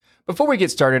Before we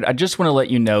get started, I just want to let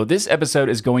you know this episode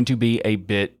is going to be a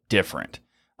bit different.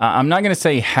 I'm not going to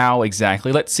say how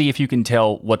exactly. Let's see if you can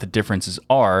tell what the differences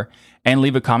are and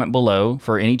leave a comment below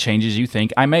for any changes you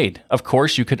think I made. Of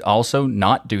course, you could also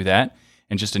not do that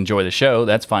and just enjoy the show.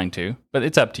 That's fine too, but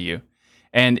it's up to you.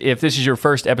 And if this is your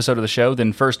first episode of the show,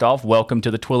 then first off, welcome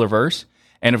to the Twillerverse.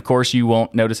 And of course, you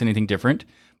won't notice anything different.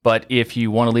 But if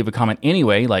you want to leave a comment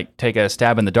anyway, like take a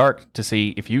stab in the dark to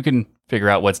see if you can figure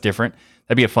out what's different,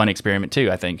 that'd be a fun experiment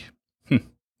too, I think.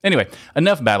 Anyway,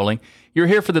 enough babbling. You're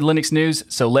here for the Linux news,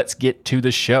 so let's get to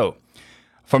the show.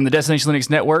 From the Destination Linux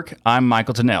Network, I'm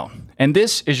Michael Tunnell, and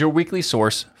this is your weekly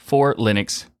source for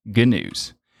Linux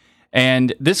GNews.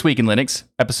 And this week in Linux,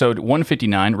 episode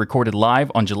 159, recorded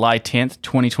live on July 10th,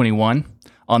 2021.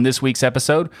 On this week's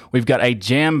episode, we've got a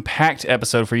jam-packed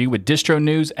episode for you with distro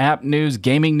news, app news,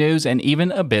 gaming news, and even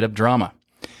a bit of drama.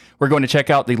 We're going to check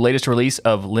out the latest release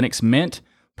of Linux Mint,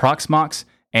 Proxmox,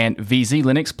 and VZ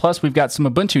Linux. Plus, we've got some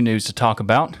Ubuntu news to talk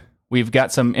about. We've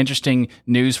got some interesting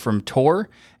news from Tor,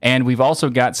 and we've also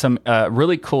got some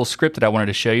really cool script that I wanted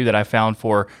to show you that I found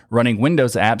for running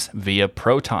Windows apps via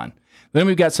Proton. Then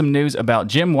we've got some news about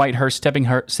Jim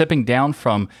Whitehurst stepping down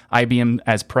from IBM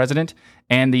as president,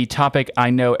 and the topic I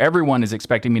know everyone is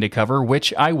expecting me to cover,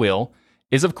 which I will,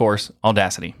 is of course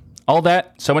Audacity. All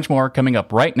that, so much more coming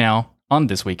up right now on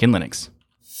This Week in Linux.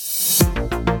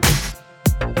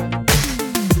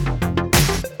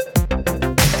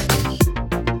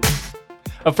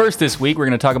 First this week, we're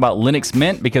going to talk about Linux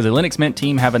Mint because the Linux Mint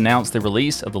team have announced the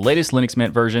release of the latest Linux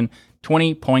Mint version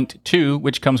 20.2,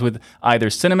 which comes with either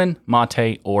Cinnamon,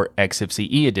 Mate, or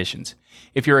XFCE editions.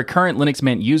 If you're a current Linux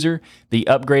Mint user, the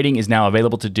upgrading is now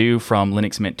available to do from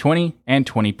Linux Mint 20 and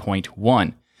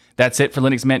 20.1. That's it for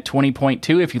Linux Mint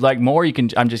 20.2. If you'd like more, you can.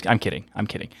 I'm kidding.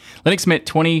 Linux Mint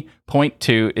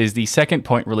 20.2 is the second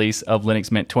point release of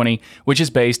Linux Mint 20, which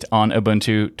is based on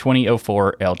Ubuntu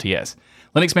 20.04 LTS.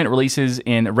 Linux Mint releases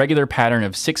in a regular pattern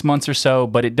of 6 months or so,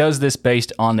 but it does this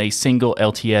based on a single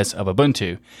LTS of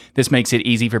Ubuntu. This makes it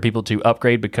easy for people to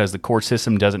upgrade because the core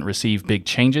system doesn't receive big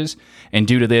changes. And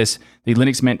due to this, the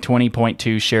Linux Mint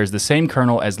 20.2 shares the same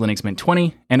kernel as Linux Mint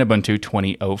 20 and Ubuntu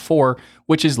 20.04,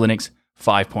 which is Linux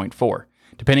 5.4.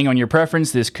 Depending on your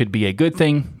preference, this could be a good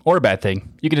thing or a bad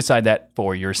thing. You can decide that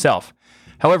for yourself.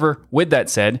 However, with that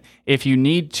said, if you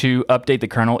need to update the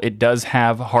kernel, it does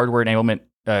have hardware enablement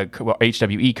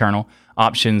HWE kernel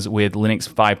options with Linux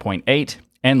 5.8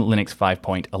 and Linux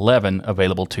 5.11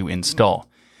 available to install.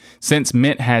 Since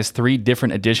Mint has 3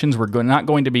 different editions, we're not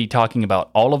going to be talking about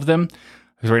all of them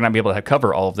because we're not going to be able to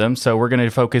cover all of them, so we're going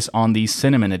to focus on the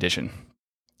Cinnamon edition.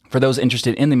 For those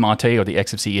interested in the Mate or the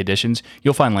XFCE editions,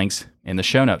 you'll find links in the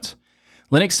show notes.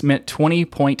 Linux Mint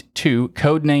 20.2,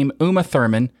 codename Uma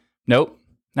Thurman, nope,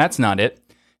 that's not it,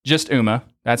 just Uma,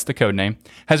 that's the codename,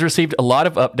 has received a lot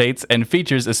of updates and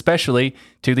features, especially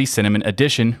to the Cinnamon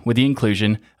edition with the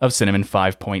inclusion of Cinnamon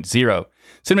 5.0.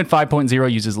 Cinnamon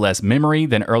 5.0 uses less memory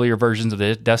than earlier versions of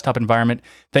the desktop environment,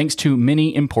 thanks to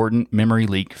many important memory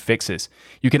leak fixes.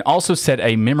 You can also set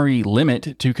a memory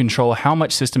limit to control how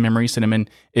much system memory Cinnamon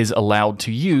is allowed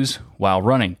to use while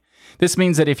running. This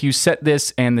means that if you set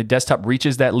this and the desktop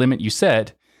reaches that limit you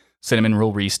set, Cinnamon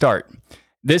will restart.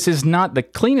 This is not the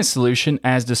cleanest solution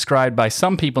as described by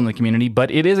some people in the community,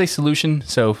 but it is a solution,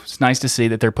 so it's nice to see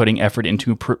that they're putting effort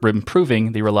into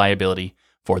improving the reliability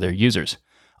for their users.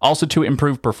 Also, to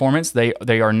improve performance,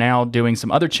 they are now doing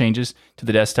some other changes to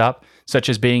the desktop, such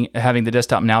as having the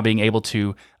desktop now being able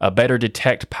to better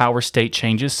detect power state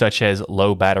changes, such as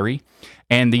low battery,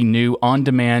 and the new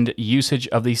on-demand usage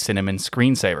of the Cinnamon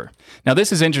screensaver. Now,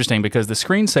 this is interesting because the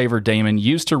screensaver daemon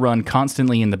used to run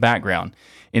constantly in the background.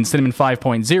 In Cinnamon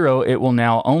 5.0, it will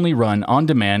now only run on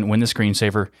demand when the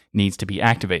screensaver needs to be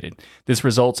activated. This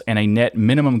results in a net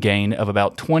minimum gain of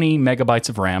about 20 megabytes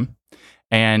of RAM,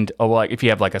 and if you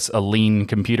have like a lean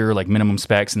computer, like minimum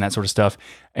specs and that sort of stuff,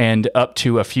 and up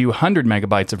to a few hundred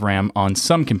megabytes of RAM on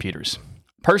some computers.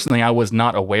 Personally, I was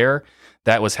not aware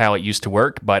that was how it used to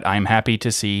work, but I'm happy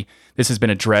to see this has been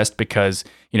addressed because,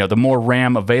 the more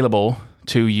RAM available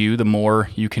to you, the more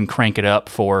you can crank it up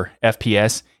for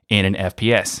FPS in an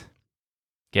FPS.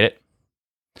 Get it?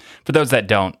 For those that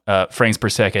don't, frames per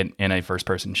second in a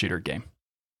first-person shooter game.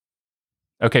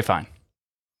 Okay, fine.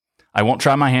 I won't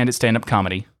try my hand at stand-up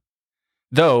comedy.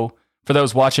 Though, for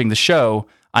those watching the show,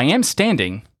 I am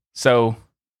standing, so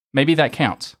maybe that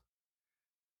counts.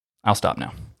 I'll stop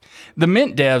now. The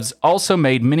Mint devs also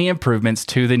made many improvements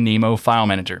to the Nemo file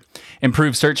manager.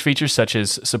 Improved search features such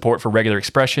as support for regular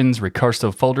expressions,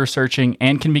 recursive folder searching,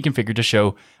 and can be configured to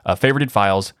show favorited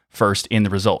files first in the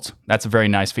results. That's a very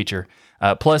nice feature.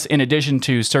 Plus, in addition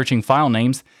to searching file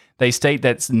names, they state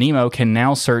that Nemo can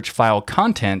now search file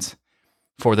contents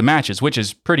for the matches, which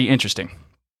is pretty interesting.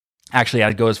 Actually,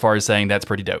 I'd go as far as saying that's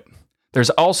pretty dope. There's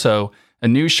also a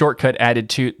new shortcut added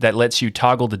to that lets you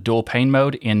toggle the dual pane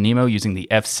mode in Nemo using the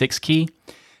F6 key.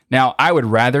 Now, I would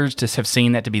rather just have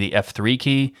seen that to be the F3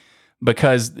 key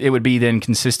because it would be then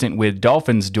consistent with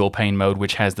Dolphin's dual pane mode,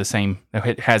 which has the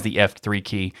F3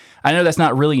 key. I know that's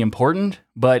not really important,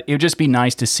 but it would just be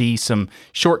nice to see some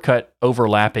shortcut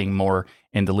overlapping more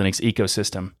in the Linux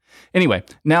ecosystem. Anyway,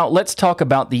 now let's talk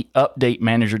about the Update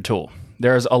Manager tool.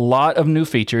 There's a lot of new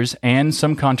features and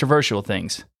some controversial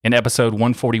things. In episode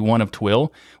 141 of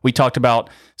Twill, we talked about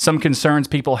some concerns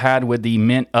people had with the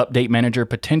Mint Update Manager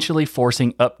potentially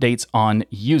forcing updates on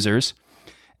users.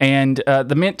 And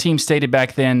the Mint team stated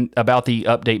back then about the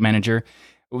Update Manager,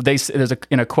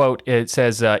 in a quote, it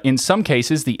says, in some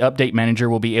cases, the Update Manager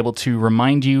will be able to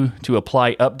remind you to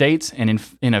apply updates, and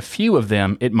in a few of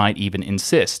them, it might even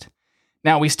insist.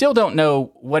 Now, we still don't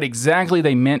know what exactly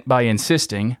they meant by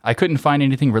insisting. I couldn't find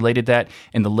anything related to that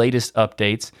in the latest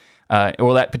updates,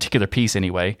 or that particular piece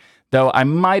anyway, though I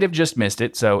might have just missed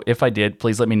it, so if I did,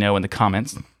 please let me know in the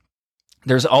comments.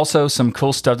 There's also some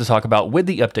cool stuff to talk about with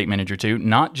the Update Manager too,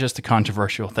 not just a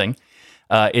controversial thing.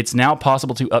 It's now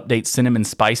possible to update Cinnamon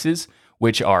Spices,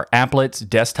 which are applets,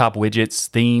 desktop widgets,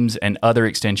 themes, and other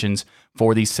extensions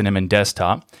for the Cinnamon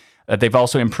desktop. They've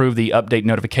also improved the update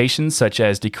notifications, such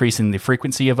as decreasing the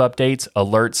frequency of updates,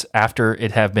 alerts after the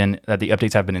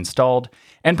updates have been installed,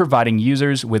 and providing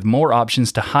users with more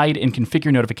options to hide and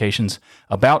configure notifications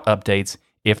about updates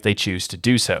if they choose to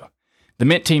do so. The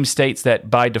Mint team states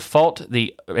that by default,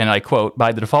 and I quote,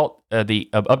 by the default, the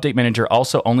Update Manager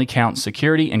also only counts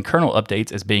security and kernel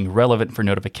updates as being relevant for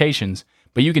notifications,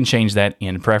 but you can change that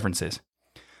in preferences.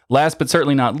 Last but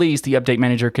certainly not least, the Update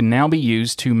Manager can now be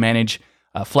used to manage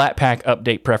Flatpak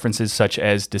update preferences, such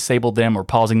as disable them or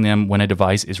pausing them when a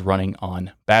device is running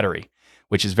on battery,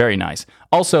 which is very nice.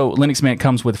 Also, Linux Mint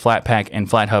comes with Flatpak and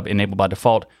FlatHub enabled by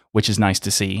default, which is nice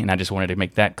to see, and I just wanted to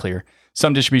make that clear.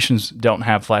 Some distributions don't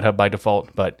have FlatHub by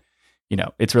default, but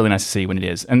it's really nice to see when it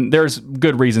is. And there's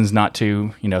good reasons not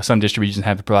to. Some distributions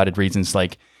have provided reasons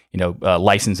like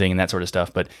licensing and that sort of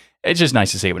stuff, but it's just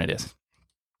nice to see when it is.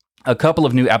 A couple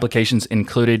of new applications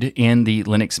included in the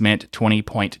Linux Mint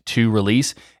 20.2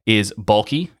 release is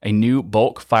Bulky, a new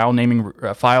bulk file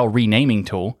renaming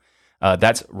tool.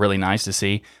 That's really nice to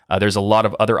see. There's a lot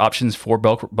of other options for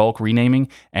bulk renaming,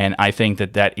 and I think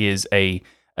that is a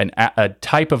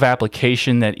type of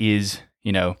application that is,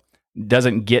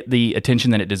 doesn't get the attention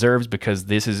that it deserves, because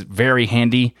this is very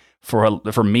handy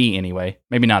for me anyway.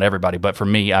 Maybe not everybody, but for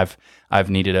me, I've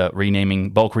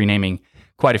needed bulk renaming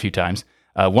quite a few times.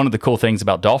 One of the cool things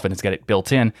about Dolphin is got it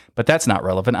built in, but that's not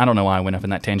relevant. I don't know why I went up in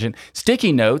that tangent.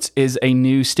 Sticky Notes is a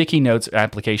new Sticky Notes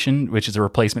application, which is a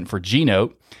replacement for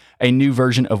Gnote. A new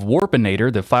version of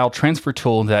Warpinator, the file transfer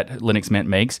tool that Linux Mint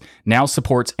makes, now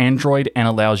supports Android and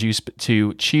allows you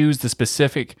to choose the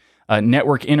specific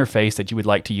network interface that you would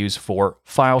like to use for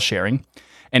file sharing.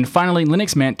 And finally,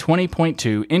 Linux Mint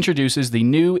 20.2 introduces the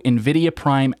new NVIDIA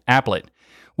Prime applet,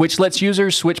 which lets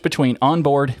users switch between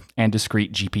onboard and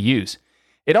discrete GPUs.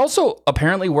 It also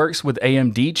apparently works with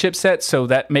AMD chipsets, so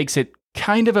that makes it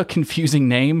kind of a confusing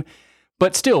name,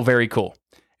 but still very cool.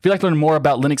 If you'd like to learn more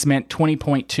about Linux Mint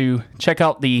 20.2, check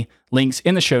out the links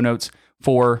in the show notes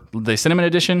for the Cinnamon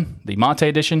edition, the Mate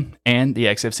edition, and the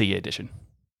XFCE edition.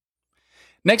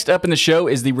 Next up in the show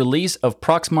is the release of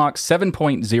Proxmox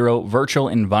 7.0 Virtual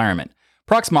Environment.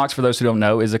 Proxmox, for those who don't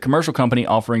know, is a commercial company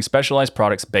offering specialized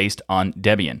products based on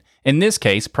Debian. In this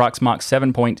case, Proxmox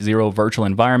 7.0 Virtual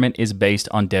Environment is based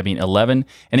on Debian 11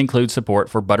 and includes support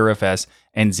for Btrfs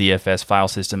and ZFS file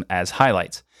system as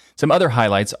highlights. Some other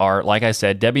highlights are, like I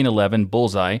said, Debian 11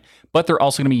 Bullseye, but they're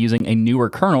also going to be using a newer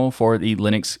kernel for the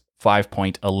Linux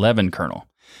 5.11 kernel.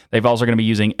 They've also going to be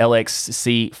using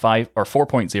LXC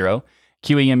 4.0,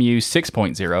 QEMU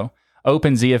 6.0,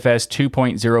 OpenZFS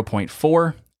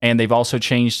 2.0.4, and they've also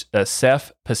changed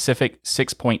Ceph Pacific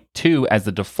 6.2 as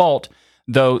the default,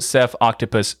 though Ceph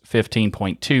Octopus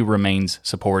 15.2 remains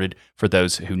supported for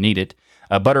those who need it.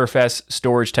 Btrfs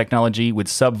storage technology with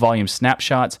sub-volume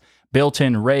snapshots,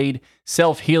 built-in RAID,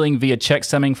 self-healing via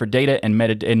checksumming for data and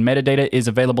metadata is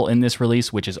available in this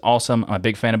release, which is awesome. I'm a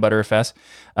big fan of Btrfs.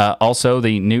 Also,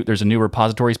 there's a new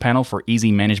repositories panel for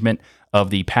easy management of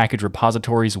the package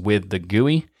repositories with the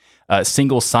GUI.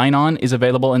 Single sign-on is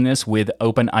available in this with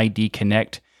OpenID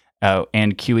Connect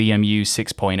and QEMU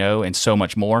 6.0 and so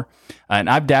much more. And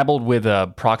I've dabbled with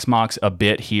Proxmox a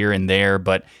bit here and there,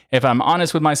 but if I'm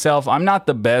honest with myself, I'm not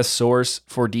the best source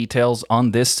for details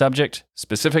on this subject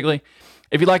specifically.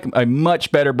 If you'd like a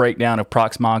much better breakdown of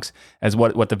Proxmox as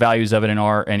what the values of it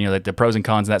are, and like the pros and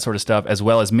cons and that sort of stuff, as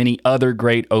well as many other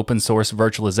great open source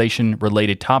virtualization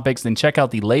related topics, then check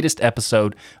out the latest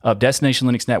episode of Destination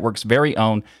Linux Network's very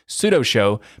own Pseudo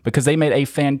Show, because they made a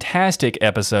fantastic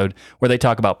episode where they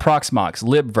talk about Proxmox,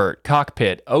 libvirt,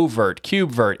 cockpit, overt,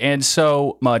 kubevert, and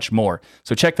so much more.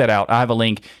 So check that out. I have a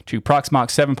link to Proxmox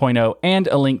 7.0 and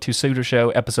a link to Pseudo Show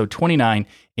episode 29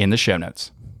 in the show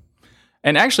notes.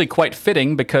 And actually quite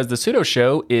fitting, because the Pseudo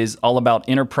Show is all about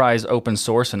enterprise open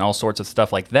source and all sorts of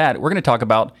stuff like that. We're going to talk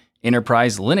about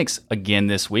enterprise Linux again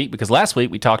this week, because last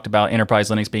week we talked about enterprise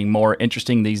Linux being more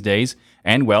interesting these days,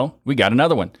 and well, we got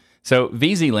another one. So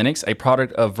VZ Linux, a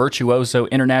product of Virtuoso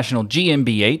International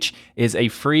GmbH, is a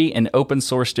free and open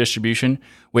source distribution,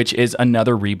 which is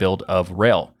another rebuild of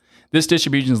RHEL. This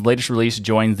distribution's latest release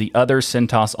joins the other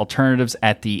CentOS alternatives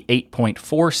at the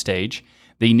 8.4 stage.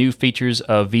 The new features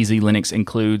of VZ Linux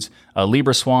includes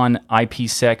LibreSwan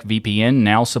IPsec VPN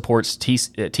now supports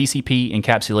TCP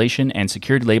encapsulation and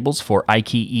security labels for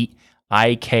IKE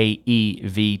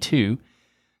v2.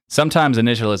 Sometimes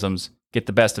initialisms get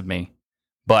the best of me,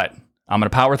 but I'm going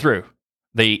to power through.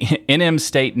 The NM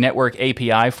State Network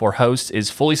API for hosts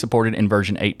is fully supported in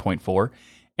version 8.4.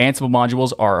 Ansible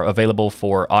modules are available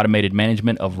for automated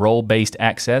management of role-based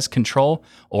access control,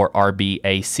 or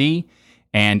RBAC,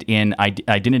 and in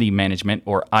identity management,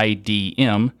 or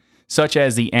IDM, such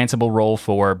as the Ansible role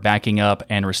for backing up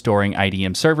and restoring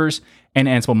IDM servers, and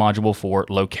Ansible module for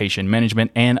location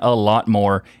management, and a lot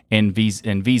more in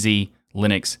VZ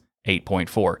Linux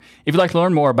 8.4. If you'd like to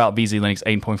learn more about VZ Linux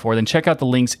 8.4, then check out the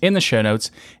links in the show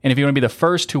notes. And if you want to be the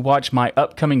first to watch my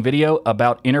upcoming video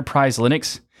about enterprise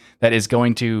Linux, that is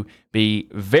going to be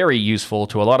very useful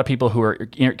to a lot of people who are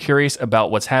curious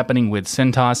about what's happening with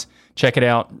CentOS. Check it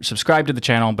out. Subscribe to the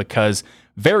channel, because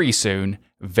very soon,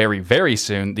 very, very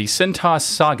soon, the CentOS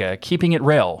saga, Keeping It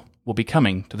RHEL, will be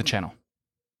coming to the channel.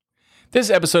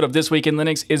 This episode of This Week in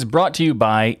Linux is brought to you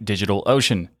by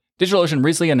DigitalOcean. DigitalOcean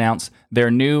recently announced their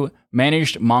new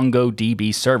Managed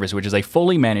MongoDB service, which is a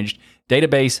fully managed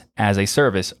database as a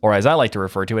service, or as I like to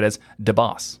refer to it as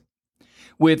DBOS.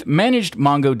 With Managed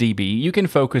MongoDB, you can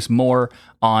focus more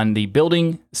on the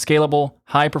building scalable,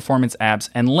 high-performance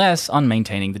apps and less on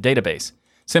maintaining the database.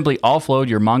 Simply offload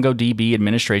your MongoDB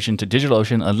administration to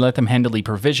DigitalOcean and let them handle the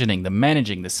provisioning, the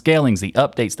managing, the scalings, the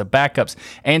updates, the backups,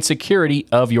 and security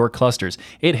of your clusters.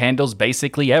 It handles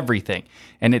basically everything.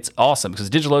 And it's awesome, because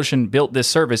DigitalOcean built this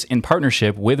service in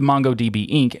partnership with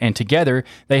MongoDB Inc., and together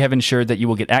they have ensured that you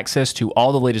will get access to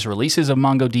all the latest releases of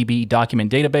MongoDB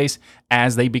document database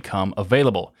as they become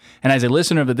available. And as a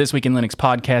listener of the This Week in Linux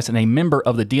podcast and a member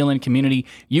of the DLN community,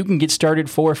 you can get started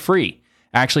for free.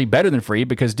 Actually, better than free,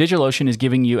 because DigitalOcean is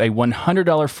giving you a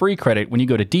 $100 free credit when you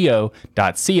go to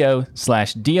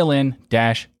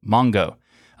do.co/DLN-Mongo.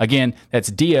 Again, that's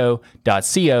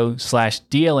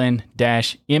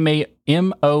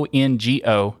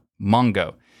do.co/DLN-MONGO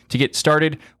Mongo to get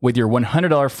started with your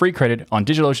 $100 free credit on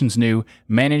DigitalOcean's new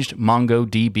Managed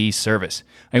MongoDB service.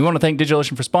 And we want to thank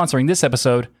DigitalOcean for sponsoring this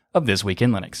episode of This Week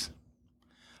in Linux.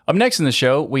 Up next in the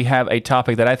show, we have a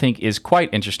topic that I think is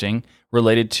quite interesting,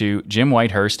 related to Jim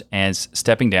Whitehurst as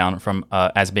stepping down from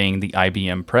as being the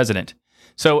IBM president.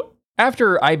 So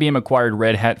after IBM acquired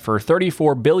Red Hat for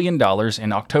 $34 billion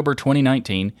in October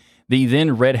 2019, the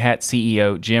then Red Hat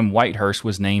CEO Jim Whitehurst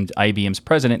was named IBM's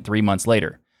president 3 months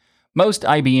later. Most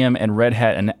IBM and Red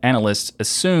Hat analysts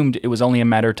assumed it was only a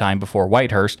matter of time before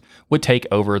Whitehurst would take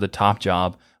over the top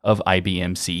job of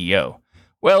IBM CEO.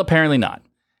 Well, apparently not.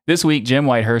 This week, Jim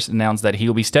Whitehurst announced that he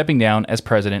will be stepping down as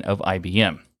president of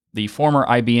IBM. The former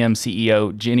IBM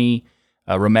CEO, Ginni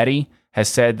Rometty, has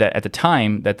said that at the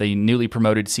time that the newly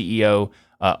promoted CEO,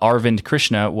 Arvind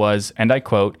Krishna, was, and I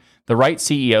quote, the right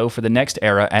CEO for the next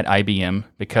era at IBM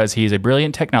because he is a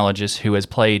brilliant technologist who has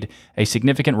played a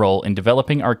significant role in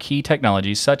developing our key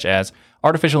technologies such as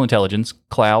artificial intelligence,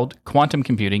 cloud, quantum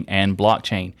computing, and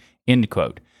blockchain, end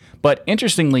quote. But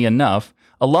interestingly enough,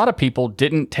 a lot of people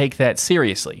didn't take that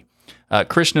seriously.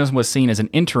 Krishna was seen as an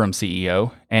interim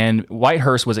CEO, and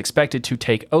Whitehurst was expected to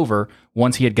take over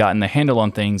once he had gotten the handle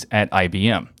on things at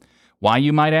IBM. Why,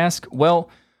 you might ask? Well,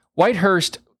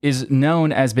 Whitehurst is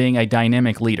known as being a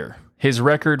dynamic leader. His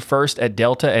record first at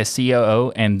Delta as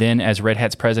COO and then as Red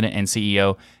Hat's president and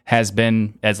CEO has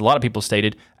been, as a lot of people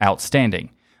stated, outstanding.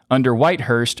 Under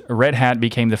Whitehurst, Red Hat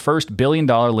became the first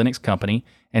billion-dollar Linux company,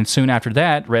 and soon after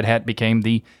that, Red Hat became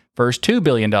the first $2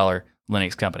 billion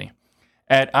Linux company.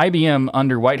 At IBM,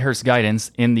 under Whitehurst's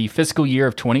guidance, in the fiscal year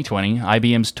of 2020,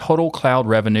 IBM's total cloud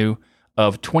revenue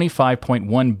of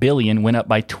 $25.1 billion went up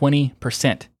by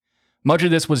 20%. Much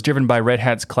of this was driven by Red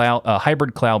Hat's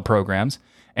hybrid cloud programs,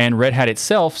 and Red Hat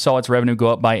itself saw its revenue go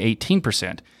up by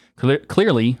 18%.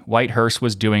 Clearly, Whitehurst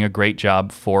was doing a great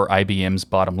job for IBM's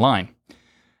bottom line.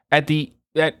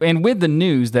 And with the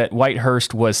news that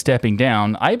Whitehurst was stepping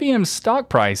down, IBM's stock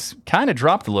price kind of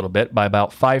dropped a little bit by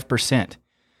about 5%.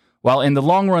 While in the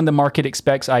long run, the market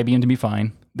expects IBM to be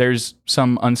fine, there's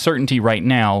some uncertainty right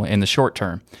now in the short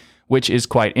term, which is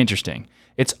quite interesting.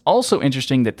 It's also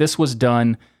interesting that this was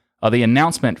done, the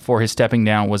announcement for his stepping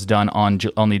down was done on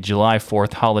the July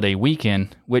 4th holiday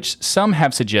weekend, which some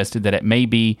have suggested that it may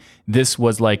be this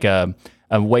was like a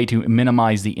way to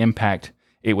minimize the impact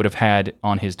it would have had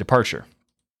on his departure.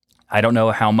 I don't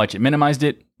know how much it minimized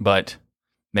it, but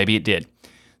maybe it did.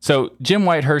 So Jim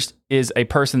Whitehurst is a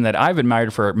person that I've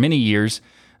admired for many years,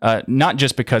 not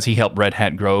just because he helped Red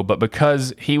Hat grow, but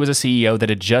because he was a CEO that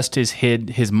adjusted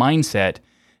his mindset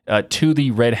to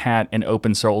the Red Hat and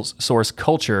open source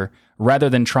culture rather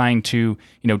than trying to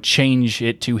change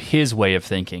it to his way of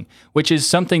thinking, which is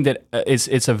something that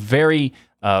it's a very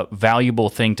valuable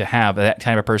thing to have, that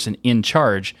kind of person in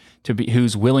charge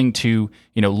who's willing to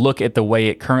look at the way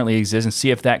it currently exists and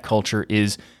see if that culture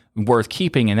is worth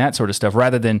keeping and that sort of stuff,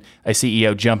 rather than a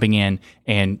CEO jumping in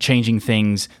and changing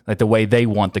things like the way they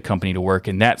want the company to work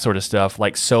and that sort of stuff,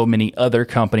 like so many other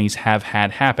companies have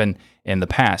had happen in the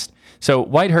past. So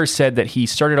Whitehurst said that he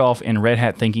started off in Red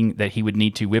Hat thinking that he would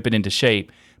need to whip it into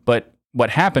shape, but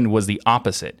what happened was the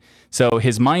opposite. So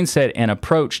his mindset and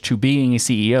approach to being a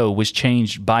CEO was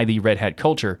changed by the Red Hat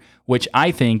culture, which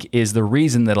I think is the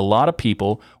reason that a lot of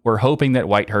people were hoping that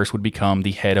Whitehurst would become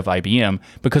the head of IBM,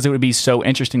 because it would be so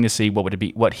interesting to see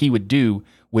what he would do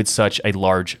with such a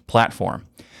large platform.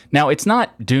 Now, it's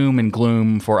not doom and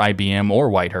gloom for IBM or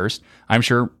Whitehurst. I'm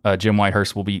sure Jim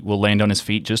Whitehurst will land on his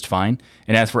feet just fine.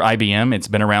 And as for IBM, it's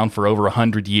been around for over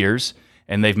 100 years.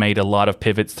 And they've made a lot of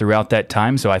pivots throughout that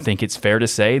time, so I think it's fair to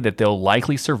say that they'll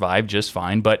likely survive just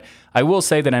fine. But I will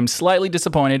say that I'm slightly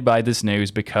disappointed by this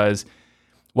news, because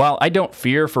while I don't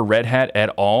fear for Red Hat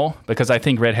at all, because I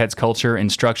think Red Hat's culture and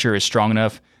structure is strong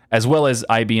enough, as well as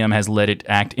IBM has let it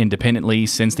act independently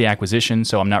since the acquisition,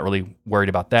 so I'm not really worried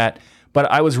about that.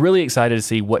 But I was really excited to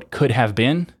see what could have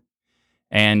been,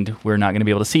 and we're not going to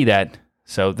be able to see that,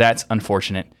 so that's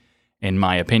unfortunate in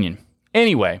my opinion.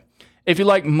 Anyway, if you'd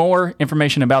like more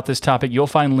information about this topic, you'll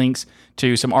find links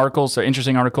to some articles, or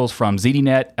interesting articles from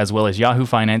ZDNet as well as Yahoo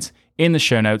Finance in the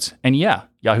show notes. And yeah,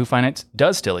 Yahoo Finance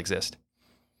does still exist.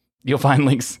 You'll find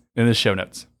links in the show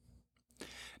notes.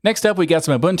 Next up, we got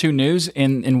some Ubuntu news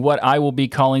in what I will be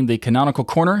calling the Canonical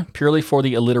Corner, purely for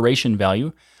the alliteration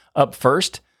value. Up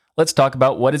first, let's talk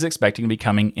about what is expecting to be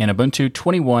coming in Ubuntu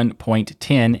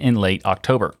 21.10 in late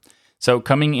October. So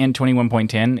coming in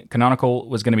 21.10, Canonical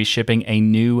was going to be shipping a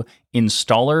new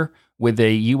installer with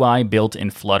a UI built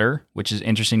in Flutter, which is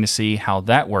interesting to see how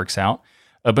that works out.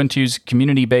 Ubuntu's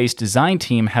community-based design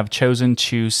team have chosen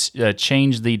to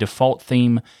change the default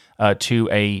theme to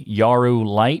a Yaru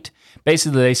Lite.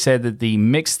 Basically, they said that the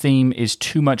mixed theme is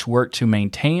too much work to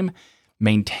maintain.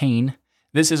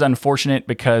 This is unfortunate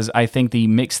because I think the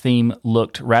mixed theme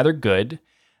looked rather good.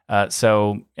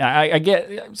 So I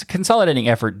get consolidating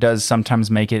effort does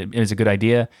sometimes make it is a good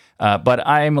idea, but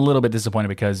I'm a little bit disappointed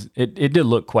because it did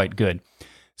look quite good.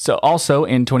 So also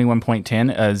in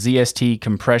 21.10, ZST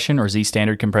compression or Z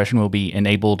standard compression will be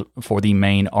enabled for the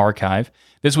main archive.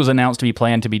 This was announced to be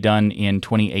planned to be done in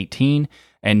 2018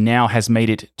 and now has made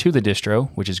it to the distro,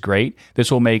 which is great.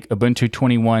 This will make Ubuntu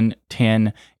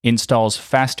 21.10 installs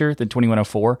faster than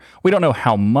 21.04. We don't know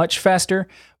how much faster,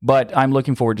 but I'm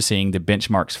looking forward to seeing the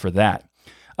benchmarks for that.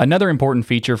 Another important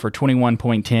feature for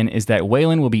 21.10 is that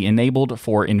Wayland will be enabled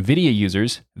for NVIDIA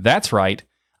users. That's right,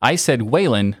 I said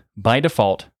Wayland by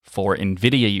default for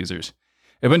NVIDIA users.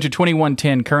 Ubuntu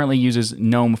 21.10 currently uses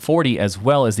GNOME 40 as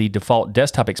well as the default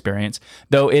desktop experience,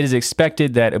 though it is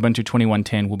expected that Ubuntu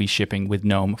 21.10 will be shipping with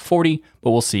GNOME 40, but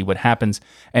we'll see what happens.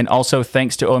 And also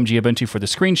thanks to OMG Ubuntu for the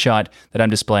screenshot that I'm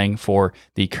displaying for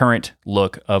the current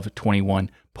look of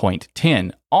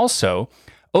 21.10. Also,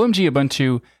 OMG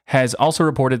Ubuntu has also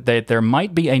reported that there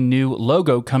might be a new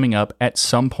logo coming up at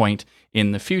some point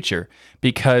in the future,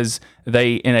 because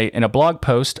they in a blog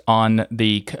post on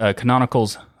the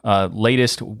Canonical's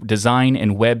latest design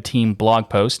and web team blog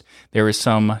post, there is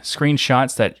some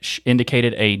screenshots that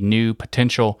indicated a new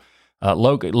potential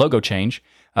logo change.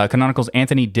 Canonical's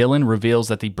Anthony Dillon reveals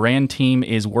that the brand team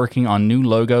is working on new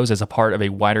logos as a part of a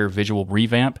wider visual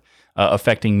revamp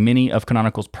affecting many of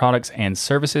Canonical's products and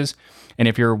services. And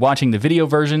if you're watching the video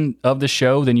version of the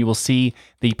show, then you will see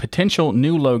the potential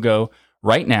new logo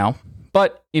right now.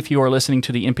 But if you are listening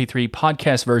to the MP3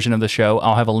 podcast version of the show,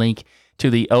 I'll have a link to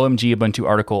the OMG Ubuntu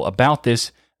article about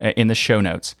this in the show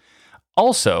notes.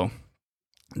 Also,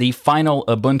 the final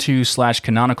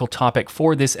Ubuntu/Canonical topic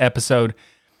for this episode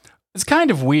is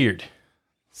kind of weird.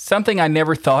 Something I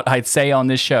never thought I'd say on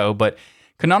this show, but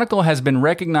Canonical has been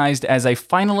recognized as a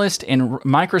finalist in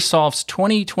Microsoft's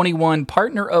 2021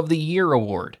 Partner of the Year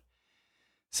Award.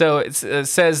 So it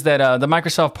says that the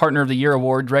Microsoft Partner of the Year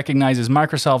Award recognizes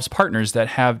Microsoft's partners that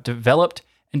have developed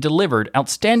and delivered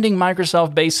outstanding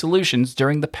Microsoft-based solutions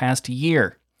during the past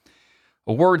year.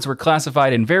 Awards were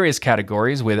classified in various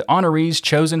categories, with honorees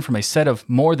chosen from a set of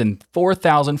more than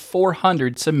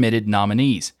 4,400 submitted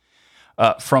nominees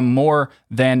from more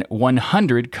than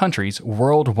 100 countries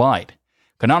worldwide.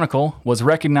 Canonical was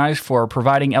recognized for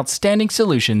providing outstanding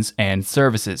solutions and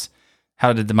services.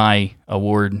 How did my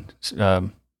award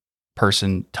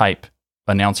person type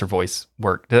announcer voice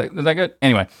work? Is that good?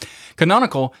 Anyway,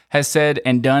 Canonical has said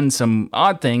and done some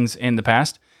odd things in the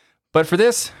past, but for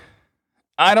this,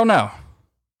 I don't know.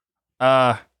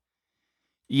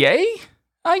 Yay,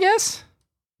 I guess?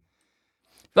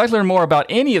 If you'd like to learn more about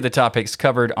any of the topics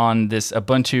covered on this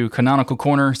Ubuntu Canonical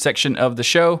Corner section of the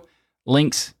show,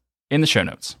 links in the show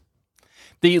notes.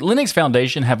 The Linux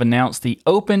Foundation have announced the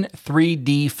Open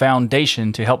 3D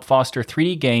Foundation to help foster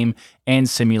 3D game and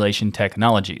simulation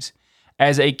technologies.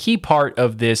 As a key part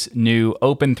of this new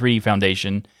Open 3D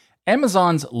Foundation,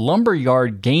 Amazon's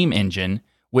Lumberyard game engine,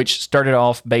 which started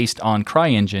off based on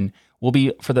CryEngine, will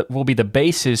be the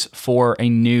basis for a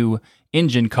new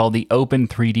engine called the Open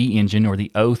 3D Engine, or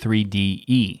the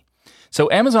O3DE. So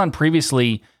Amazon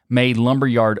previously made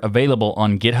Lumberyard available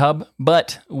on GitHub,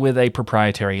 but with a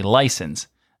proprietary license.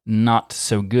 Not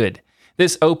so good.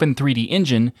 This Open 3D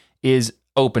Engine is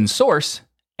open source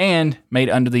and made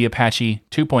under the Apache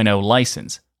 2.0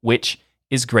 license, which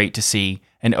is great to see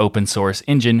an open source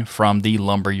engine from the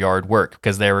Lumberyard work,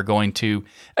 because they were going to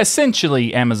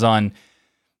essentially, Amazon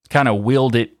kind of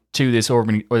willed it to this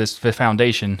this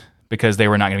foundation because they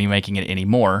were not going to be making it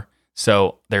anymore.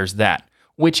 So there's that,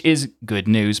 which is good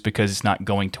news because it's not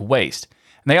going to waste.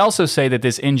 And they also say that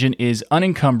this engine is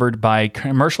unencumbered by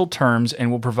commercial terms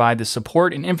and will provide the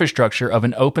support and infrastructure of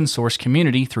an open source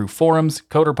community through forums,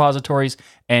 code repositories,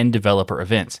 and developer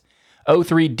events.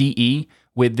 O3DE,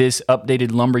 with this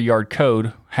updated Lumberyard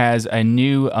code, has a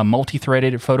new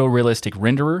multi-threaded photorealistic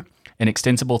renderer, an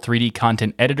extensible 3D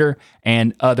content editor,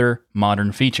 and other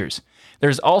modern features.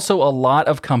 There's also a lot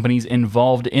of companies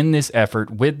involved in this effort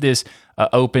with this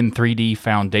Open 3D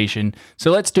Foundation. So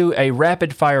let's do a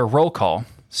rapid-fire roll call,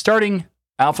 starting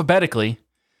alphabetically.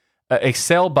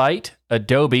 Excelbyte,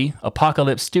 Adobe,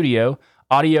 Apocalypse Studio,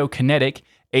 Audio Kinetic,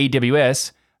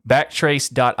 AWS,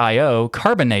 Backtrace.io,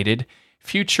 Carbonated,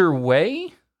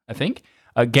 FutureWay, I think,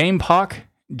 GamePock,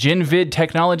 GenVid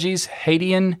Technologies,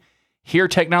 Hadean, Here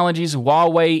Technologies,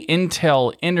 Huawei,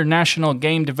 Intel, International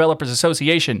Game Developers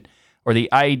Association, or the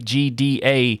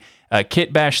IGDA,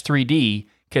 Kitbash 3D,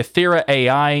 Kathira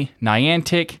AI,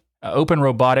 Niantic, Open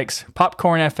Robotics,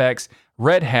 Popcorn FX,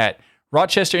 Red Hat,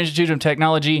 Rochester Institute of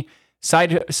Technology,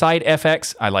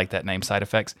 SideFX, I like that name,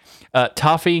 SideFX,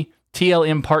 Toffee,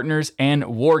 TLM Partners, and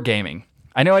Wargaming.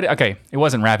 I know it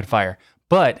wasn't rapid fire,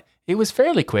 but it was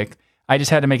fairly quick. I just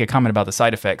had to make a comment about the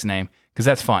SideFX name because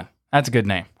that's fun. That's a good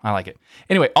name. I like it.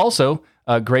 Anyway, also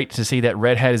great to see that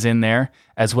Red Hat is in there,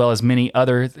 as well as many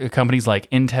other companies like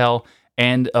Intel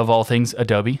and, of all things,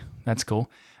 Adobe. That's cool.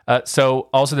 So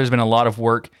also there's been a lot of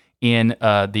work in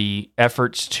the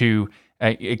efforts to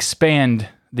expand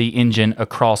the engine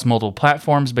across multiple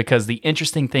platforms, because the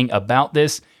interesting thing about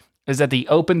this is that the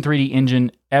Open 3D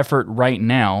Engine effort right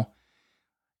now,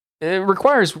 it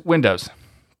requires Windows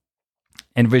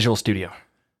and Visual Studio.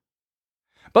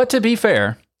 But to be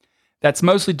fair, that's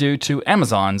mostly due to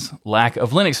Amazon's lack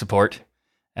of Linux support,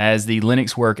 as the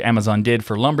Linux work Amazon did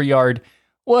for Lumberyard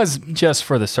was just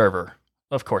for the server.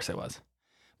 Of course it was.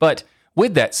 But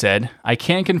with that said, I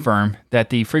can confirm that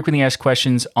the frequently asked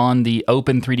questions on the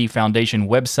Open 3D Foundation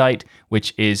website,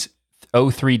 which is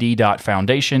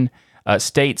o3d.foundation,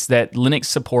 states that Linux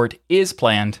support is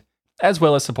planned, as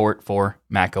well as support for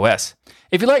macOS.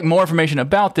 If you'd like more information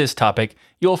about this topic,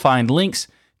 you'll find links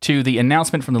to the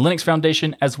announcement from the Linux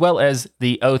Foundation, as well as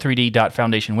the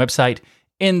o3d.foundation website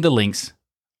in the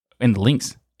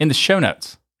show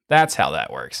notes. That's how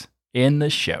that works. In the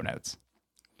show notes.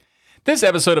 This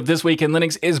episode of This Week in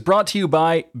Linux is brought to you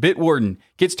by Bitwarden.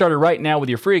 Get started right now with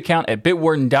your free account at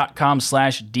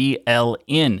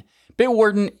bitwarden.com/DLN.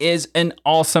 Bitwarden is an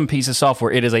awesome piece of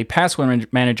software. It is a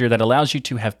password manager that allows you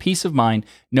to have peace of mind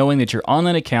knowing that your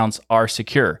online accounts are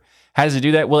secure. How does it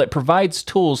do that? Well, it provides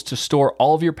tools to store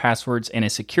all of your passwords in a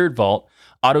secured vault,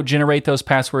 auto-generate those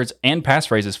passwords and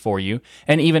passphrases for you,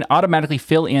 and even automatically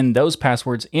fill in those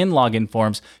passwords in login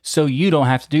forms so you don't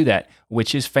have to do that,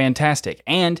 which is fantastic.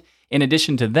 And in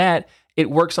addition to that, it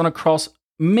works across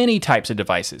many types of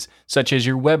devices, such as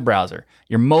your web browser,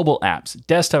 your mobile apps,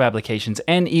 desktop applications,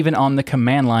 and even on the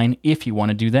command line if you want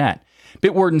to do that.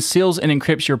 Bitwarden seals and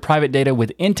encrypts your private data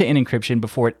with end-to-end encryption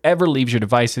before it ever leaves your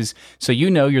devices, so you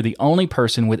know you're the only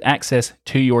person with access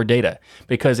to your data,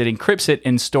 because it encrypts it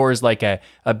and stores like a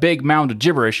big mound of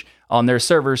gibberish on their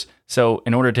servers. So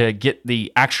in order to get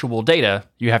the actual data,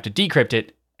 you have to decrypt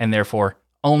it, and therefore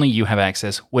only you have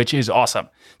access, which is awesome.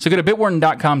 So go to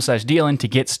bitwarden.com/DLN to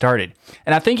get started.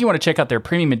 And I think you want to check out their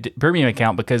premium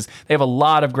account because they have a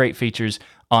lot of great features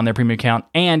on their premium account,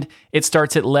 and it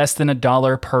starts at less than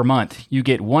 $1 per month. You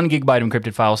get 1 gigabyte of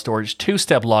encrypted file storage,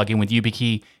 2-step login with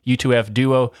YubiKey, U2F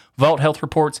Duo, Vault Health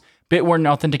Reports, Bitwarden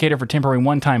Authenticator for temporary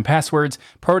one-time passwords,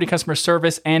 priority customer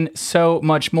service, and so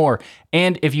much more.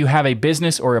 And if you have a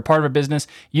business or a part of a business,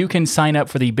 you can sign up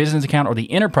for the business account or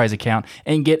the enterprise account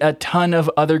and get a ton of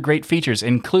other great features,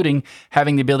 including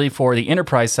having the ability for the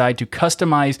enterprise side to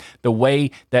customize the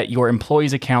way that your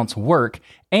employees' accounts work.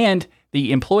 And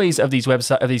the employees of these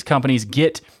companies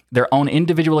get their own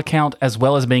individual account, as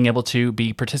well as being able to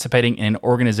be participating in an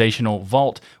organizational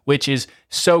vault, which is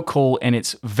so cool. And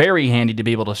it's very handy to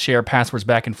be able to share passwords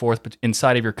back and forth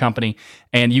inside of your company.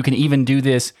 And you can even do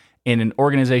this in an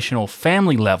organizational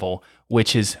family level,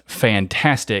 which is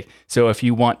fantastic. So if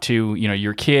you want to,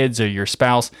 your kids or your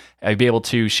spouse be able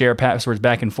to share passwords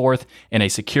back and forth in a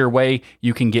secure way,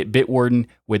 you can get Bitwarden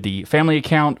with the family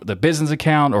account, the business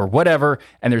account, or whatever.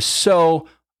 And there's so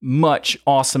much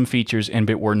awesome features in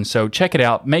Bitwarden. So check it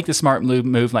out. Make the smart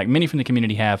move like many from the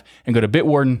community have, and go to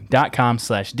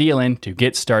bitwarden.com/DLN to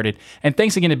get started. And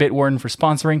thanks again to Bitwarden for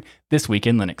sponsoring This Week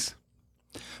in Linux.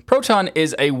 Proton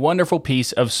is a wonderful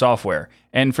piece of software.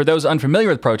 And for those unfamiliar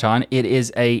with Proton, it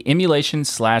is a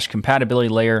emulation/compatibility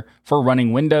layer for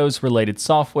running Windows-related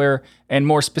software, and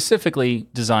more specifically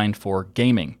designed for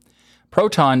gaming.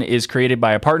 Proton is created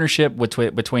by a partnership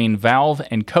between Valve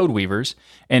and Codeweavers,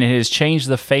 and it has changed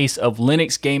the face of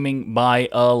Linux gaming by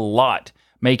a lot,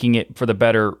 making it for the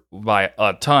better by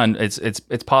a ton. It's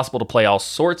possible to play all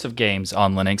sorts of games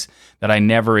on Linux that I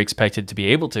never expected to be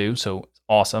able to, so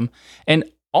awesome. And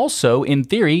also, in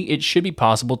theory, it should be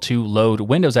possible to load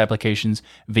Windows applications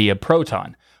via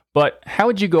Proton. But how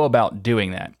would you go about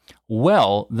doing that?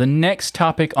 Well, the next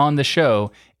topic on the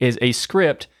show is a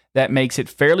script that makes it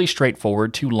fairly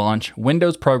straightforward to launch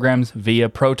Windows programs via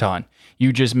Proton.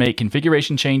 You just make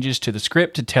configuration changes to the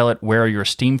script to tell it where your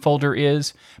Steam folder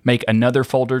is, make another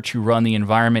folder to run the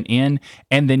environment in,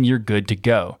 and then you're good to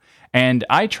go. And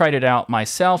I tried it out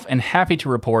myself and happy to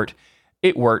report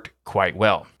it worked quite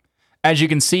well. As you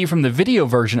can see from the video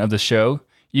version of the show,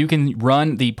 you can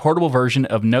run the portable version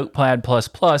of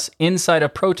Notepad++ inside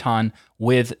of Proton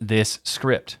with this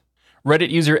script. Reddit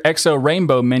user XO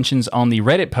Rainbow mentions on the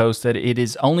Reddit post that it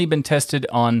has only been tested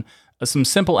on some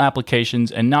simple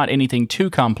applications and not anything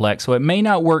too complex, so it may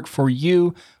not work for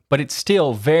you, but it's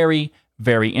still very,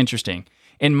 very interesting.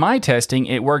 In my testing,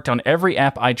 it worked on every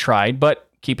app I tried, but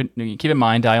keep in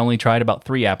mind, I only tried about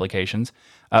 3 applications.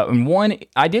 And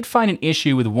I did find an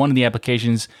issue with one of the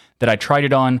applications that I tried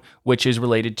it on, which is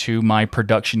related to my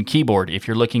production keyboard. If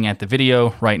you're looking at the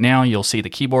video right now, you'll see the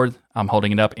keyboard. I'm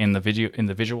holding it up in the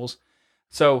visuals.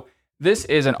 So this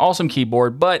is an awesome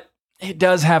keyboard, but it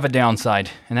does have a downside.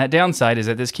 And that downside is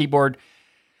that this keyboard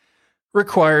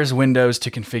requires Windows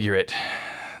to configure it.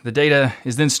 The data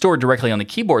is then stored directly on the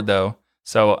keyboard though,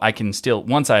 so I can still,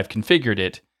 once I've configured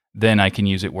it, then I can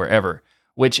use it wherever,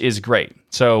 which is great.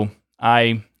 So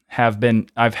I've had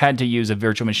to use a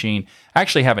virtual machine. I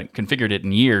actually haven't configured it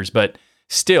in years, but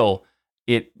still,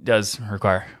 it does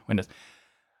require Windows.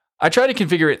 I tried to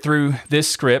configure it through this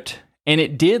script, and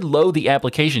it did load the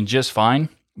application just fine,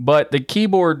 but the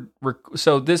keyboard,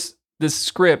 this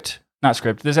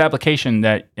application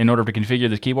that in order to configure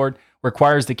the keyboard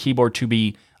requires the keyboard to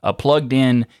be plugged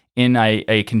in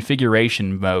a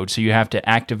configuration mode. So you have to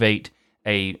activate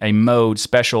a mode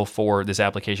special for this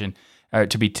application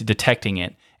to be detecting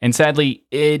it. And sadly,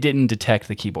 it didn't detect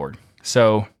the keyboard.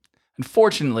 So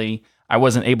unfortunately, I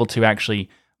wasn't able to actually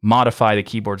modify the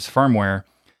keyboard's firmware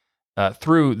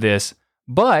through this.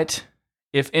 But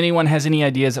if anyone has any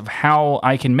ideas of how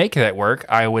I can make that work,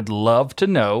 I would love to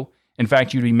know. In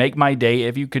fact, you'd make my day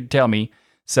if you could tell me.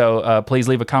 So please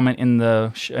leave a comment in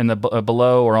the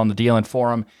below or on the DLN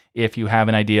forum if you have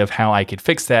an idea of how I could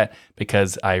fix that,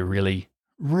 because I really,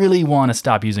 really want to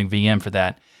stop using VM for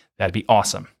that. That'd be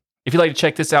awesome. If you'd like to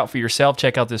check this out for yourself,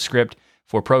 check out this script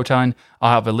for Proton.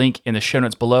 I'll have a link in the show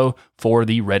notes below for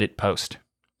the Reddit post.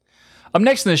 Up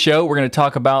next in the show, we're going to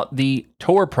talk about the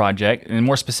Tor project, and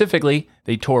more specifically,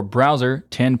 the Tor browser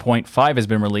 10.5 has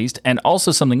been released, and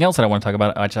also something else that I want to talk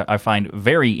about, which I find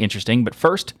very interesting. But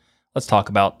first, let's talk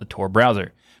about the Tor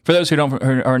browser. For those who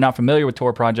are not familiar with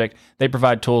Tor project, they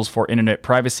provide tools for internet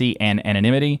privacy and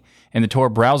anonymity, and the Tor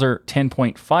browser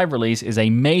 10.5 release is a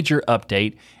major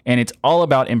update, and it's all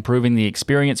about improving the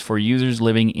experience for users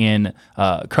living in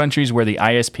countries where the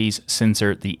ISPs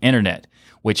censor the internet,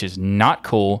 which is not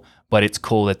cool, but it's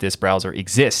cool that this browser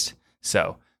exists.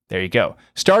 So there you go.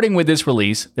 Starting with this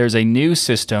release, there's a new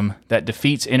system that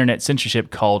defeats internet censorship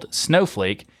called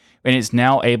Snowflake, and it's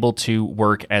now able to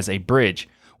work as a bridge.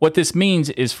 What this means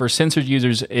is for censored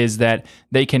users is that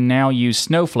they can now use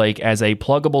Snowflake as a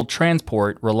pluggable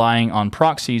transport relying on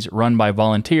proxies run by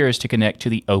volunteers to connect to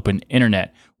the open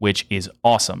internet, which is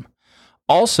awesome.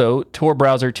 Also, Tor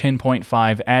Browser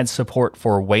 10.5 adds support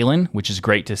for Wayland, which is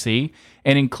great to see,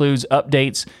 and includes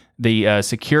updates, the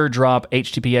Secure Drop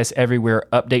HTTPS Everywhere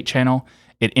update channel.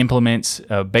 It implements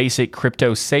basic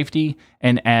crypto safety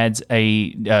and adds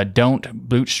a don't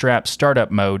bootstrap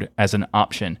startup mode as an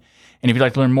option. And if you'd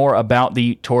like to learn more about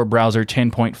the Tor Browser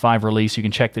 10.5 release, you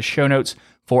can check the show notes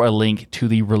for a link to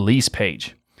the release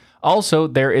page. Also,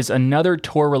 there is another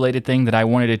Tor-related thing that I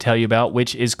wanted to tell you about,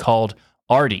 which is called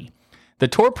Arty. The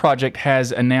Tor project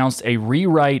has announced a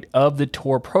rewrite of the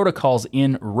Tor protocols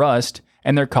in Rust,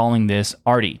 and they're calling this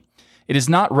Arty. It is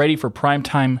not ready for prime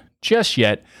time just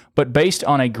yet, but based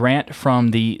on a grant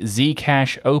from the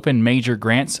Zcash Open Major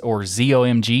Grants, or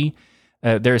ZOMG,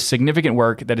 there is significant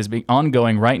work that is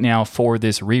ongoing right now for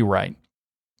this rewrite.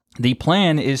 The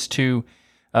plan is to,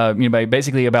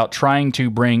 basically about trying to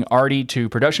bring Arty to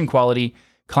production quality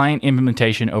client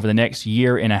implementation over the next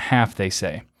year and a half, they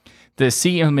say. The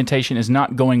C implementation is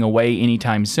not going away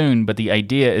anytime soon, but the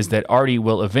idea is that Arty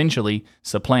will eventually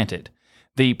supplant it.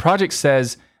 The project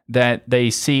says that they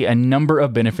see a number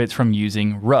of benefits from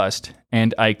using Rust,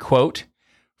 and I quote,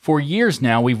 "For years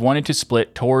now, we've wanted to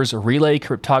split Tor's relay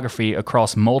cryptography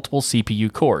across multiple CPU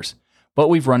cores, but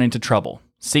we've run into trouble.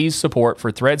 C's support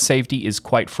for thread safety is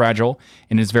quite fragile,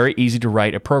 and it's very easy to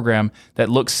write a program that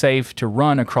looks safe to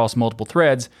run across multiple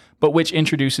threads, but which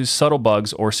introduces subtle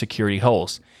bugs or security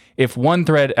holes. If one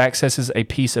thread accesses a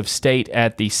piece of state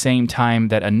at the same time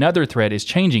that another thread is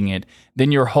changing it,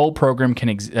 then your whole program can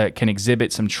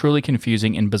exhibit some truly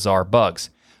confusing and bizarre bugs.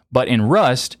 But in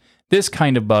Rust, this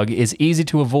kind of bug is easy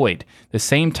to avoid. The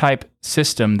same type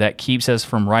system that keeps us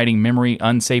from writing memory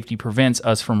unsafety prevents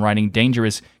us from writing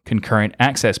dangerous concurrent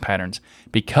access patterns.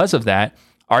 Because of that,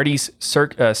 Arty's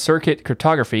circuit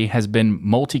cryptography has been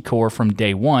multi-core from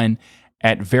day one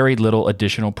at very little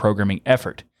additional programming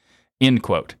effort." End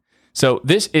quote. So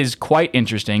this is quite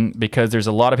interesting because there's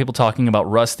a lot of people talking about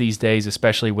Rust these days,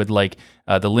 especially with the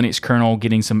Linux kernel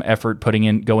getting some effort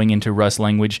going into Rust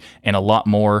language, and a lot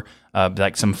more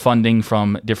like some funding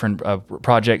from different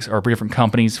projects or different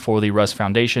companies for the Rust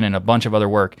Foundation and a bunch of other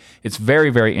work. It's very,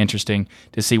 very interesting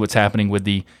to see what's happening with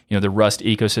the Rust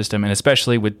ecosystem, and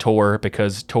especially with Tor,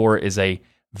 because Tor is a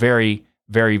very,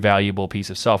 very valuable piece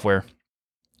of software.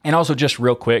 And also, just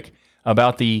real quick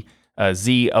about the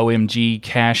ZOMG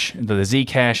cache, the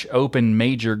Zcash Open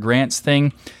Major Grants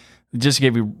thing. Just to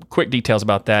give you quick details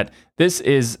about that. This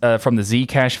is from the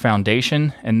Zcash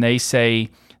Foundation, and they say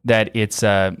that it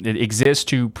exists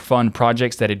to fund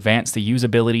projects that advance the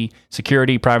usability,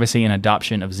 security, privacy, and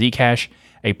adoption of Zcash,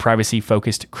 a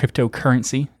privacy-focused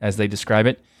cryptocurrency, as they describe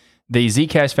it. The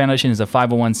Zcash Foundation is a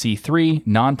 501c3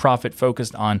 nonprofit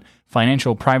focused on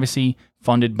financial privacy,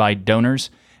 funded by donors.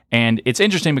 And it's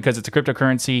interesting because it's a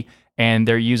cryptocurrency, and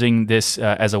they're using this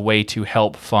as a way to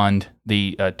help fund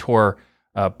the Tor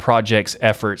project's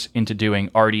efforts into doing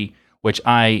Arty, which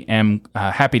I am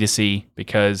happy to see,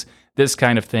 because this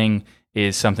kind of thing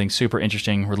is something super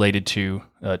interesting related to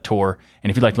Tor.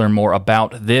 And if you'd like to learn more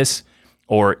about this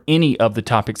or any of the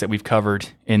topics that we've covered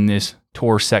in this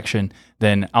Tor section,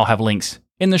 then I'll have links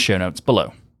in the show notes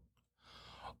below.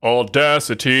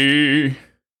 Audacity,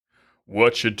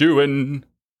 what you doing?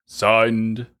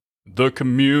 Signed, the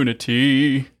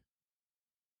community.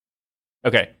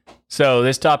 Okay, so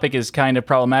this topic is kind of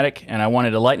problematic, and I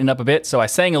wanted to lighten it up a bit, so I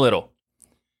sang a little.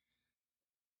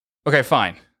 Okay,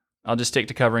 fine. I'll just stick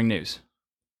to covering news.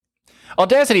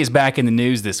 Audacity is back in the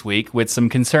news this week with some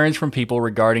concerns from people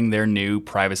regarding their new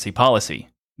privacy policy.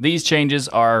 These changes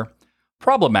are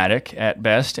problematic at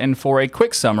best, and for a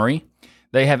quick summary,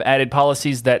 they have added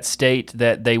policies that state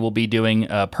that they will be doing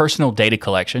personal data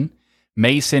collection,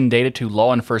 may send data to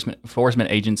law enforcement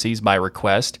agencies by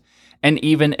request, and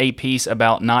even a piece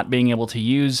about not being able to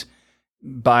use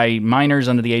by minors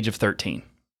under the age of 13.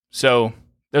 So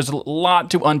there's a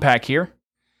lot to unpack here,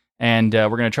 and I'm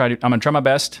going to try my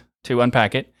best to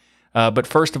unpack it. But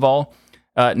first of all,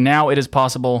 now it is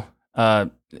possible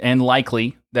and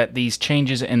likely that these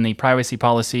changes in the privacy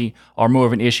policy are more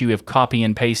of an issue of copy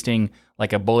and pasting,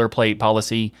 like a boilerplate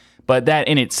policy. But that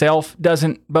in itself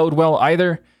doesn't bode well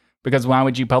either, because why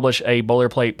would you publish a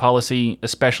boilerplate policy,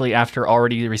 especially after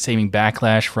already receiving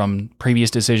backlash from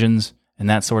previous decisions and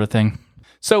that sort of thing?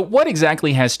 So what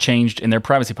exactly has changed in their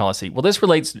privacy policy? Well, this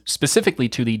relates specifically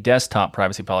to the desktop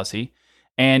privacy policy,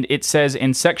 and it says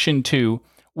in Section 2,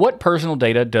 what personal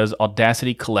data does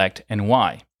Audacity collect and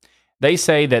why? They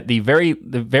say that the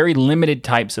very limited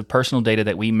types of personal data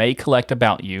that we may collect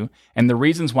about you and the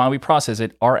reasons why we process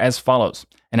it are as follows.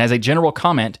 And as a general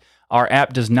comment, our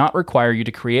app does not require you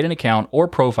to create an account or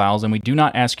profiles, and we do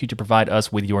not ask you to provide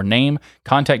us with your name,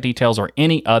 contact details, or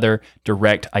any other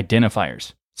direct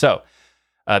identifiers. So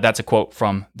that's a quote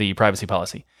from the privacy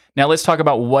policy. Now let's talk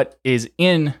about what is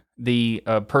in the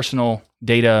personal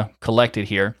data collected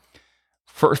here.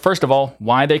 First of all,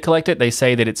 why they collect it. They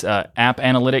say that it's app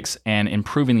analytics and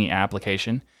improving the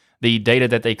application. The data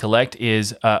that they collect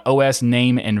is OS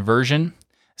name and version,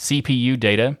 CPU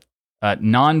data,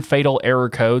 non-fatal error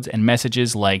codes and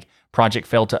messages like project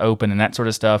failed to open and that sort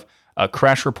of stuff,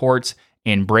 crash reports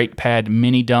in BreakPad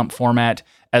mini dump format,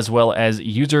 as well as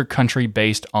user country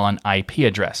based on IP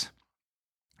address.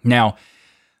 Now,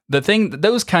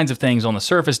 those kinds of things on the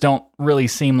surface don't really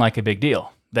seem like a big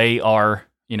deal. They are,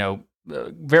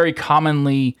 very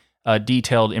commonly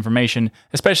detailed information,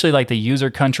 especially like the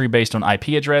user country based on IP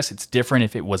address. It's different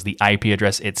if it was the IP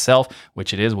address itself,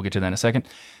 which it is. We'll get to that in a second.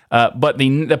 But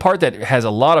the part that has a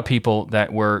lot of people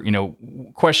that were,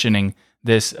 questioning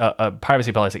this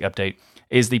privacy policy update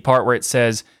is the part where it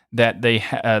says that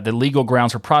the legal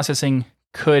grounds for processing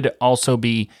could also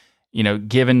be,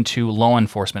 given to law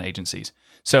enforcement agencies.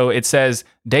 So it says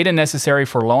data necessary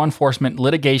for law enforcement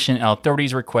litigation and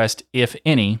authorities request, if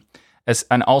any,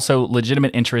 and also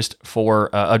legitimate interest for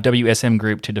a WSM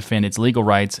Group to defend its legal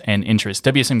rights and interests.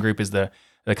 WSM Group is the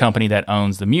company that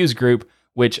owns the Muse Group,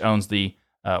 which owns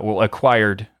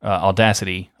acquired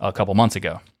Audacity a couple months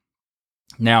ago.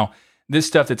 Now, this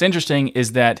stuff that's interesting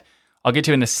is that I'll get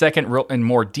to in a second in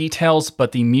more details,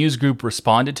 but the Muse Group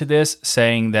responded to this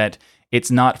saying that it's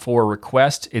not for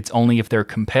request, it's only if they're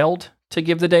compelled to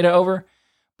give the data over,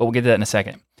 but we'll get to that in a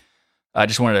second. I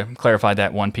just wanted to clarify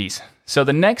that one piece. So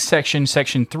the next section,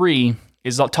 Section 3,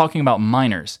 is talking about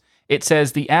minors. It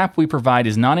says the app we provide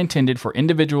is not intended for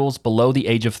individuals below the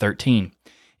age of 13.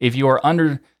 If you are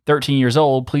under 13 years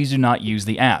old, please do not use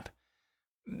the app.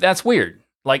 That's weird.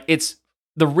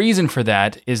 The reason for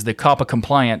that is the COPPA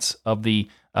compliance of the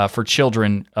for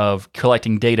children of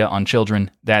collecting data on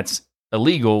children that's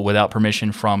illegal without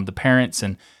permission from the parents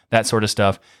and that sort of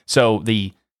stuff. So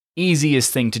the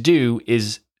easiest thing to do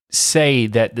is say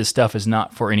that this stuff is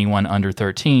not for anyone under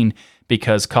 13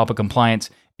 because COPPA compliance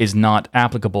is not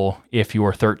applicable if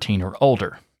you're 13 or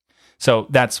older. So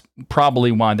that's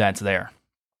probably why that's there.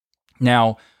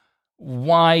 Now,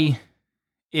 why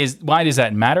does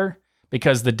that matter?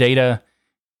 Because the data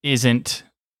isn't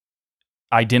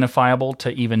identifiable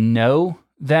to even know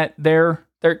that they're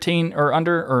 13 or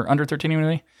under 13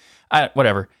 anyway.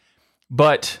 Whatever.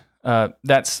 But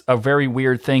that's a very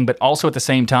weird thing. But also at the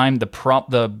same time,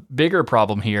 the bigger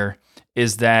problem here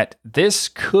is that this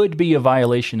could be a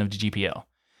violation of the GPL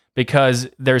because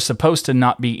there's supposed to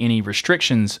not be any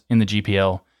restrictions in the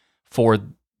GPL for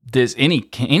this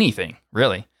anything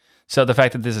really. So the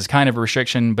fact that this is kind of a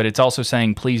restriction, but it's also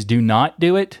saying please do not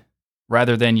do it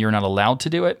rather than you're not allowed to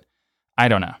do it. I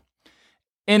don't know.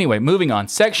 Anyway, moving on.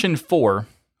 Section 4,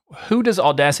 who does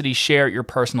Audacity share your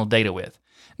personal data with?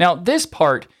 Now, this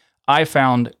part I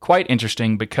found quite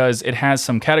interesting because it has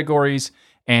some categories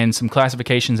and some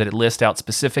classifications that it lists out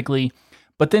specifically.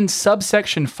 But then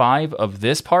subsection 5 of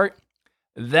this part,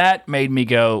 that made me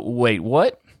go, wait,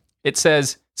 what? It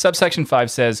says, subsection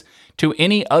 5 says, to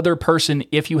any other person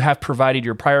if you have provided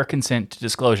your prior consent to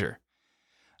disclosure.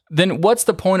 Then what's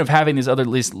the point of having these other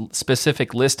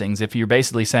specific listings if you're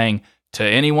basically saying to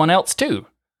anyone else too?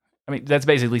 I mean, that's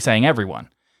basically saying everyone.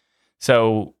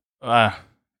 So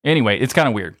anyway, it's kind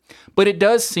of weird. But it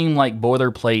does seem like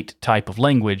boilerplate type of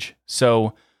language.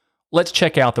 So let's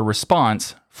check out the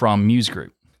response from Muse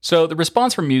Group. So the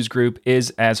response from Muse Group is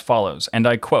as follows, and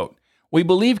I quote, "We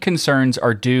believe concerns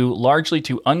are due largely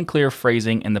to unclear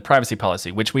phrasing in the privacy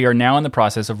policy, which we are now in the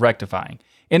process of rectifying.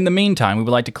 In the meantime, we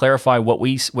would like to clarify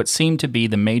what seem to be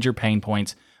the major pain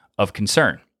points of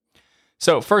concern."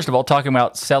 So first of all, talking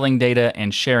about selling data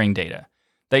and sharing data.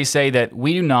 They say that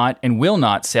we do not and will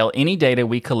not sell any data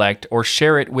we collect or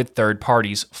share it with third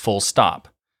parties, full stop.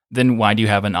 then why do you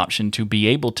have an option to be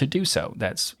able to do so?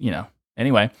 That's,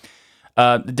 anyway.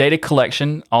 The data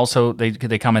collection, also, they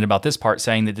comment about this part,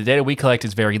 saying that the data we collect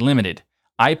is very limited.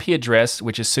 IP address,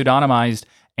 which is pseudonymized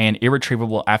and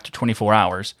irretrievable after 24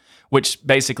 hours, which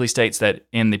basically states that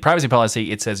in the privacy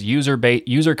policy, it says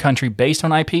user country based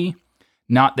on IP,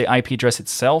 not the IP address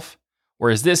itself,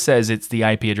 whereas this says it's the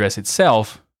IP address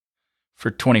itself for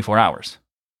 24 hours.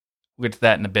 We'll get to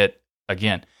that in a bit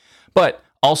again. But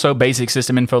also basic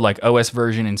system info like OS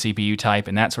version and CPU type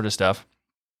and that sort of stuff.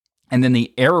 And then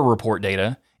the error report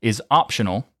data is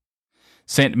optional,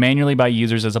 sent manually by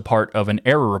users as a part of an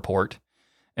error report.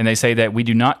 And they say that we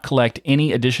do not collect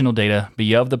any additional data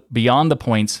beyond the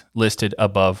points listed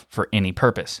above for any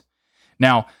purpose.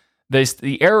 Now,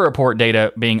 the error report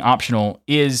data being optional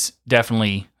is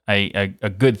definitely a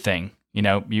good thing.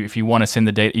 If you want to send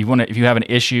the data, if you have an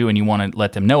issue and you want to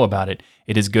let them know about it,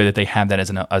 it is good that they have that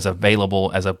as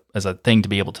available as a thing to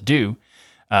be able to do.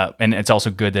 And it's also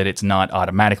good that it's not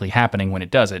automatically happening when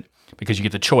it does it, because you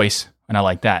get the choice, and I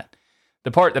like that.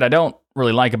 The part that I don't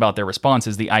really like about their response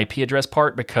is the IP address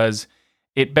part, because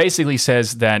it basically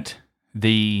says that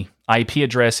the IP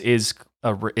address is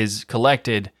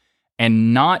collected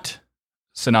and not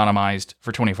pseudonymized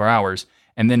for 24 hours.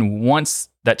 And then once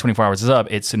that 24 hours is up,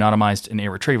 it's pseudonymized and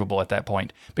irretrievable at that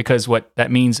point. Because what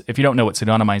that means, if you don't know what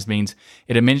pseudonymized means,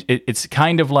 it's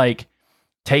kind of like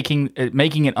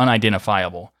making it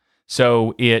unidentifiable.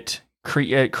 So it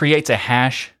creates a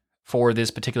hash for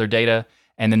this particular data,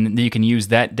 and then you can use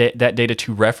that data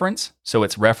to reference. So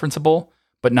it's referenceable,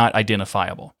 but not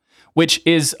identifiable, which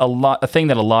is a thing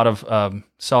that a lot of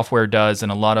software does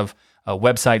and a lot of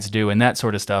websites do and that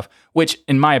sort of stuff, which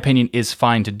in my opinion is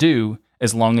fine to do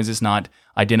as long as it's not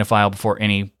identifiable for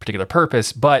any particular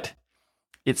purpose. But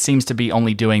it seems to be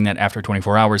only doing that after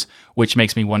 24 hours, which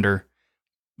makes me wonder,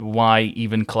 why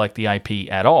even collect the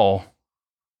IP at all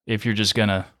if you're just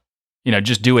gonna,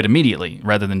 just do it immediately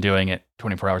rather than doing it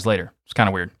 24 hours later? It's kind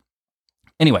of weird.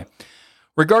 Anyway,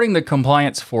 regarding the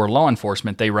compliance for law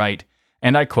enforcement, they write,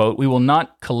 and I quote, "We will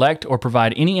not collect or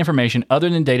provide any information other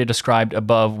than data described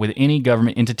above with any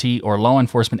government entity or law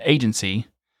enforcement agency,"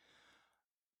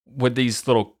 with these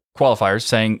little qualifiers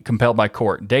saying compelled by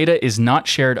court. "Data is not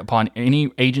shared upon any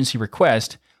agency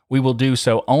request. We will do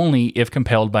so only if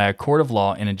compelled by a court of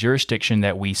law in a jurisdiction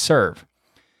that we serve."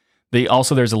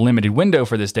 There's a limited window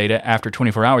for this data. After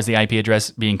 24 hours, the IP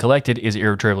address being collected is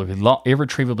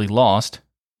irretrievably lost.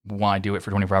 Why do it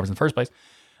for 24 hours in the first place?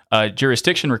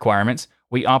 Jurisdiction requirements.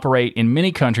 We operate in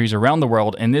many countries around the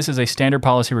world, and this is a standard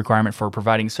policy requirement for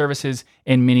providing services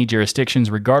in many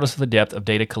jurisdictions, regardless of the depth of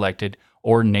data collected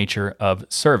or nature of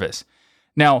service.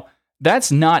 Now,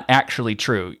 that's not actually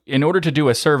true. In order to do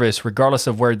a service, regardless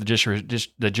of where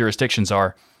the jurisdictions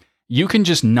are, you can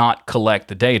just not collect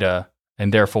the data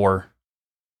and therefore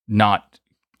not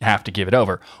have to give it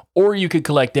over. Or you could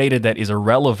collect data that is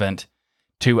irrelevant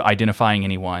to identifying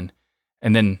anyone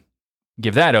and then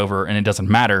give that over, and it doesn't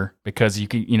matter because you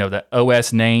can, the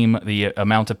OS name, the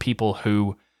amount of people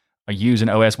who use an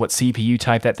OS, what CPU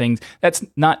type that's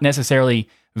not necessarily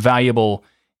valuable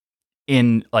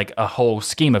in like a whole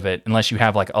scheme of it, unless you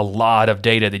have like a lot of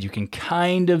data that you can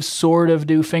kind of sort of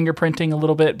do fingerprinting a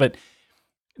little bit, but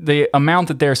the amount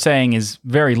that they're saying is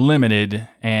very limited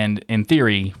and in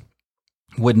theory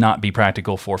would not be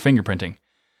practical for fingerprinting.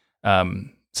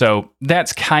 So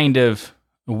that's kind of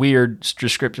weird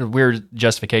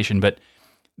justification, but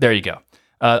there you go.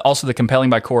 Also the compelling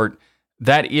by court,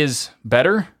 that is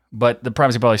better, but the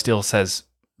privacy policy still says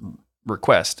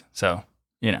request. So,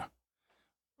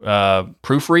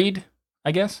 proofread,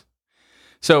 I guess.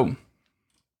 So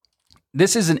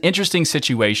this is an interesting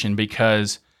situation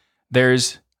because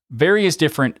there's various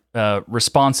different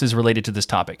responses related to this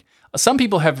topic. Some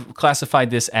people have classified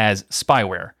this as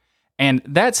spyware, and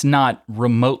that's not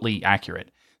remotely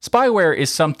accurate. Spyware is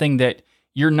something that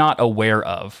you're not aware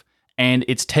of, and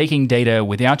it's taking data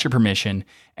without your permission,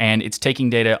 and it's taking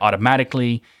data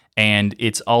automatically, and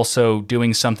it's also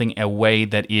doing something a way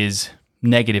that is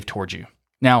negative towards you.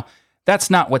 Now, that's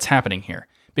not what's happening here,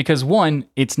 because one,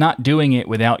 it's not doing it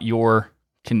without your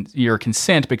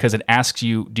consent, because it asks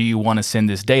you, do you want to send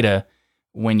this data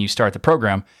when you start the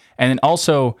program? And then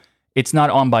also, it's not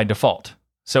on by default.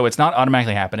 So it's not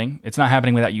automatically happening. It's not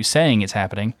happening without you saying it's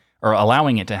happening or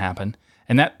allowing it to happen.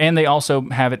 And they also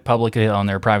have it publicly on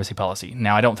their privacy policy.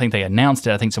 Now, I don't think they announced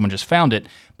it. I think someone just found it.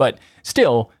 But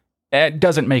still, it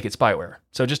doesn't make it spyware.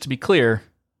 So just to be clear,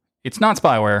 it's not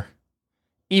spyware,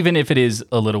 even if it is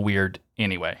a little weird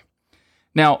anyway.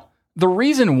 Now, the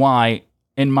reason why,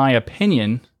 in my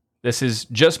opinion, this is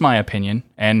just my opinion,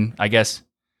 and I guess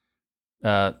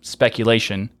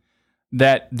speculation,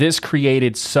 that this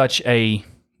created such a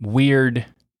weird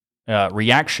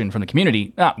reaction from the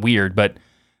community. Not weird, but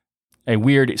a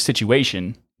weird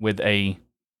situation with a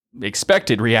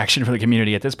expected reaction from the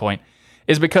community at this point,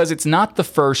 is because it's not the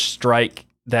first strike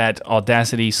that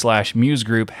Audacity/Muse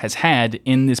Group has had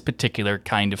in this particular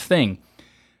kind of thing.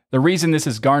 The reason this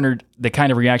has garnered the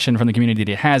kind of reaction from the community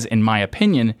that it has, in my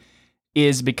opinion,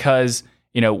 is because,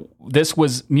 this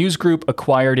was Muse Group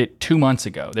acquired it 2 months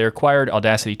ago. They acquired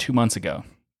Audacity 2 months ago.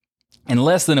 And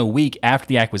less than a week after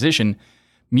the acquisition,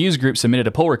 Muse Group submitted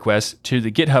a pull request to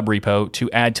the GitHub repo to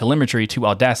add telemetry to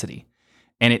Audacity.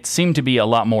 And it seemed to be a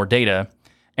lot more data.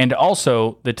 And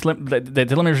also, the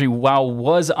telemetry, while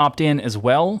was opt-in as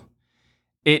well,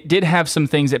 it did have some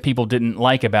things that people didn't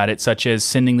like about it, such as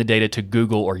sending the data to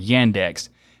Google or Yandex.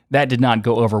 That did not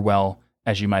go over well,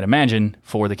 as you might imagine,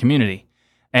 for the community.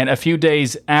 And a few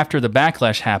days after the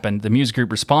backlash happened, the Muse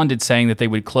Group responded saying that they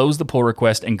would close the pull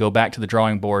request and go back to the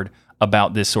drawing board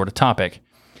about this sort of topic.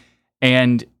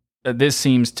 And this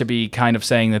seems to be kind of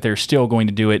saying that they're still going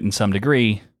to do it in some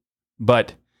degree,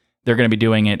 but they're going to be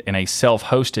doing it in a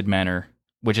self-hosted manner,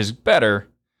 which is better,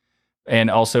 and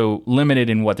also limited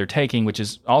in what they're taking, which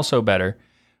is also better.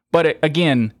 But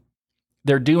again,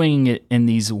 they're doing it in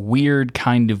these weird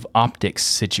kind of optics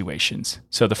situations.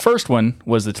 So the first one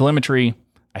was the telemetry,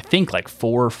 I think like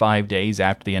 4 or 5 days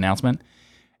after the announcement.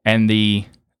 And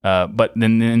but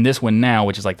then in this one now,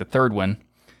 which is like the third one.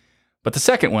 But the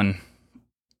second one,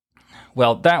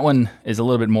 well, that one is a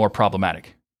little bit more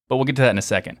problematic, but we'll get to that in a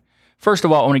second. First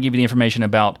of all, I want to give you the information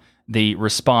about the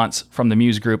response from the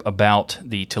Muse Group about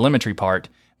the telemetry part.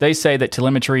 They say that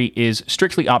telemetry is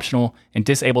strictly optional and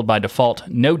disabled by default.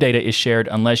 No data is shared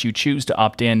unless you choose to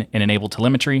opt in and enable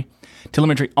telemetry.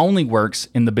 Telemetry only works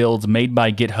in the builds made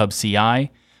by GitHub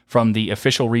CI from the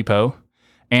official repo.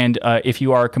 And if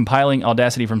you are compiling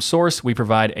Audacity from source, we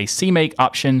provide a CMake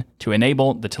option to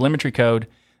enable the telemetry code.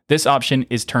 This option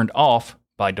is turned off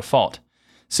by default.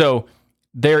 So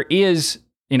there is,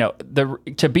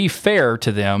 to be fair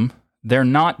to them, they're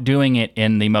not doing it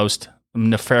in the most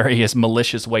nefarious,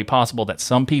 malicious way possible that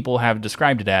some people have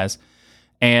described it as.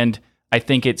 And I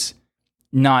think it's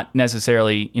not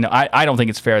necessarily, I don't think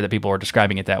it's fair that people are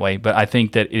describing it that way, but I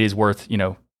think that it is worth,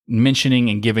 mentioning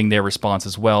and giving their response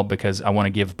as well, because I want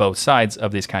to give both sides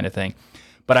of this kind of thing.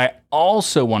 But I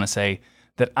also want to say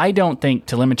that I don't think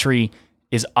telemetry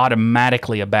is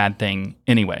automatically a bad thing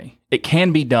anyway. It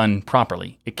can be done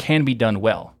properly. It can be done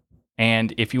well.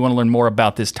 And if you want to learn more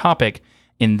about this topic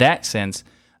in that sense,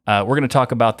 we're going to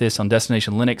talk about this on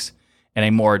Destination Linux in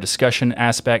a more discussion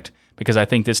aspect, because I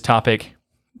think this topic,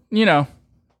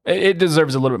 it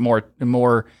deserves a little bit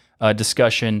more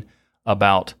discussion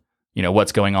about,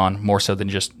 what's going on, more so than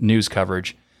just news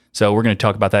coverage. So we're going to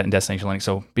talk about that in Destination Linux.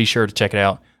 So be sure to check it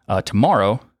out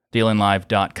tomorrow,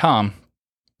 dlnlive.com.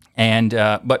 And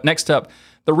but next up,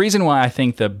 the reason why I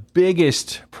think the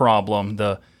biggest problem,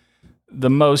 the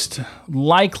most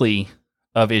likely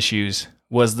of issues,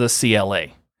 was the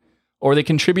CLA, or the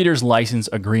Contributors License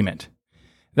Agreement.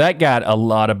 That got a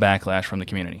lot of backlash from the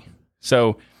community.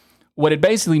 So what it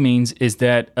basically means is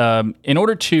that in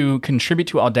order to contribute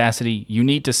to Audacity, you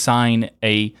need to sign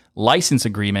a license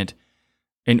agreement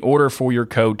in order for your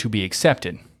code to be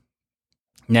accepted.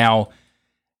 Now,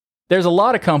 there's a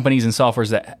lot of companies and softwares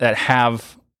that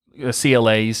have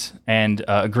CLAs and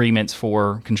agreements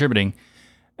for contributing,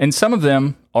 and some of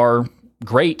them are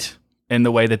great in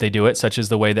the way that they do it, such as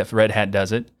the way that Red Hat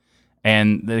does it,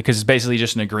 and because it's basically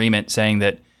just an agreement saying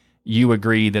that you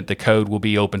agree that the code will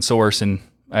be open source and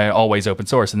always open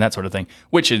source and that sort of thing,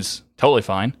 which is totally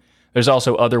fine. There's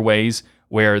also other ways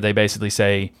where they basically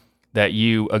say that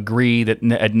you agree that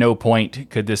at no point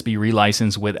could this be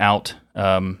relicensed without,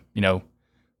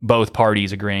 both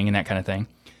parties agreeing and that kind of thing.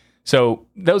 So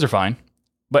those are fine.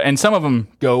 And some of them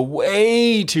go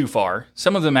way too far.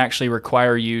 Some of them actually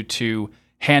require you to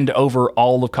hand over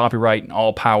all of copyright and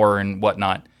all power and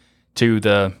whatnot to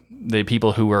the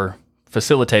people who are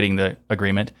facilitating the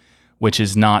agreement, which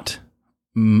is not,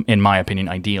 in my opinion,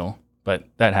 ideal, but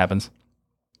that happens.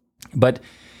 But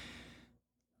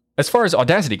as far as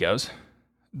Audacity goes,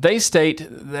 they state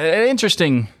that an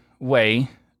interesting way,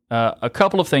 a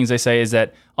couple of things they say is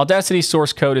that Audacity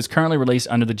source code is currently released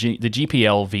under the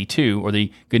GPL v2, or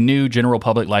the GNU General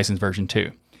Public License version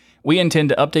 2. We intend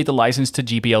to update the license to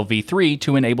GPL v3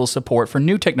 to enable support for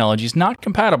new technologies not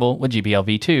compatible with GPL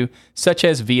v2, such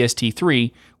as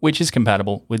VST3, which is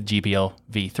compatible with GPL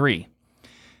v3.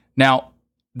 Now,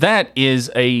 that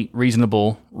is a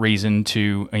reasonable reason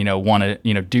to, want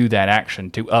to, do that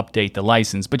action, to update the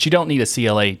license. But you don't need a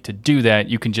CLA to do that.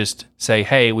 You can just say,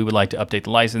 hey, we would like to update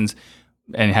the license.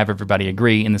 and have everybody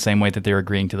agree in the same way that they're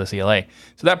agreeing to the CLA.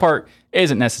 So that part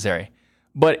isn't necessary.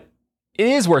 But it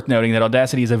is worth noting that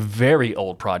Audacity is a very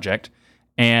old project,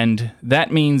 and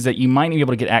that means that you might be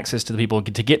able to get access to the people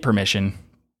to get permission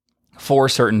for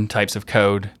certain types of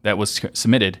code that was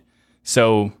submitted.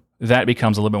 So that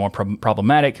becomes a little bit more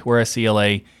problematic, whereas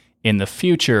CLA in the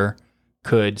future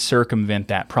could circumvent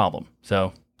that problem.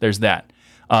 So there's that.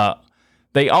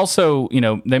 They also,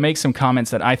 they make some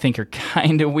comments that I think are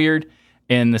kind of weird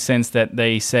in the sense that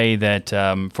they say that,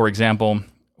 for example,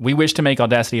 we wish to make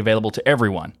Audacity available to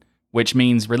everyone, which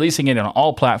means releasing it on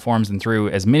all platforms and through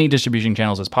as many distribution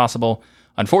channels as possible.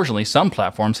 Unfortunately, some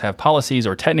platforms have policies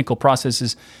or technical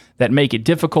processes that make it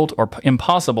difficult or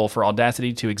impossible for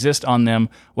Audacity to exist on them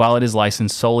while it is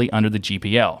licensed solely under the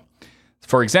GPL.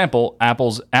 For example,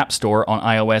 Apple's App Store on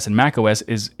iOS and macOS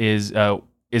is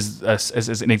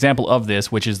an example of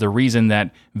this, which is the reason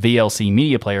that VLC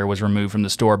Media Player was removed from the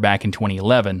store back in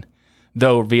 2011,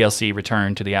 though VLC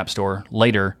returned to the App Store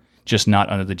later, just not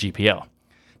under the GPL.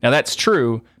 Now that's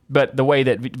true, but the way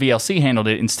that VLC handled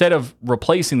it, instead of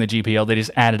replacing the GPL, they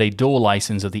just added a dual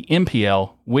license of the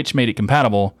MPL, which made it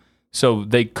compatible, so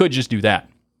they could just do that.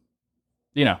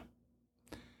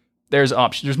 There's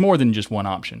options. There's more than just one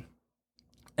option.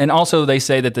 And also they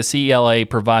say that the CLA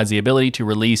provides the ability to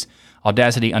release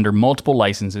Audacity under multiple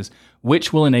licenses,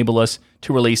 which will enable us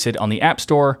to release it on the App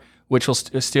Store, which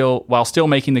will while still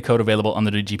making the code available under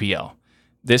the GPL.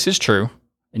 This is true,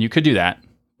 and you could do that.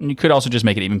 And you could also just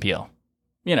make it even PL.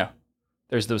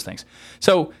 There's those things.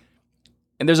 So,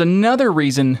 and there's another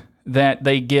reason that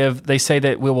they say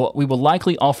that we will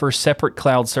likely offer separate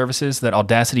cloud services that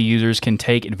Audacity users can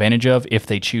take advantage of if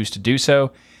they choose to do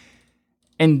so.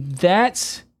 And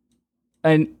that's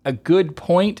a good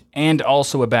point and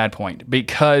also a bad point,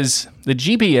 because the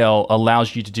GPL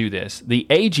allows you to do this. The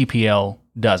AGPL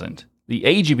doesn't. The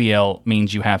AGPL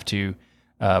means you have to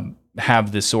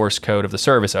have the source code of the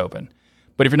service open.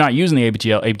 But if you're not using the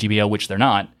AGPL, which they're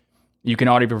not, you can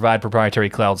already provide proprietary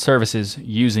cloud services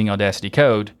using Audacity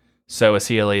code, so a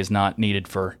CLA is not needed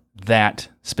for that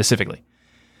specifically.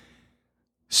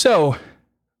 So,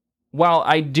 while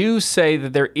I do say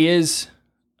that there is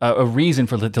a reason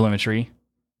for the telemetry,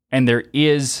 and there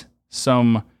is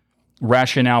some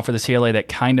rationale for the CLA that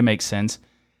kind of makes sense,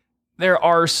 there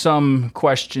are some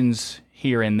questions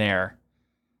here and there.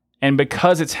 And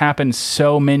because it's happened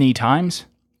so many times,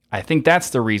 I think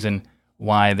that's the reason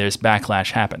why this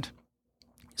backlash happened.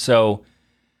 So,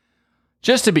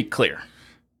 just to be clear,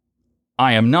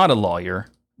 I am not a lawyer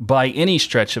by any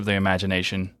stretch of the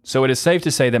imagination, so it is safe to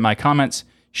say that my comments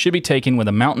should be taken with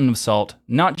a mountain of salt,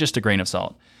 not just a grain of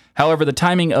salt. However, the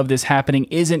timing of this happening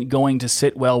isn't going to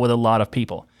sit well with a lot of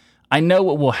people. I know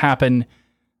what will happen.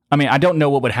 I don't know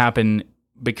what would happen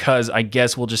because I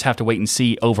guess we'll just have to wait and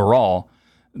see overall.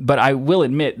 But I will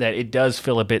admit that it does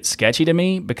feel a bit sketchy to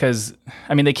me because,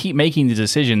 they keep making the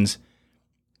decisions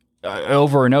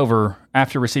over and over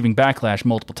after receiving backlash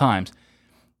multiple times.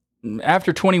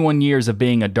 After 21 years of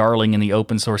being a darling in the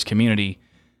open source community,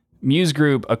 Muse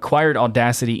Group acquired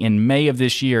Audacity in May of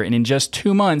this year, and in just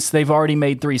 2 months, they've already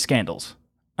made 3 scandals.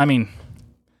 I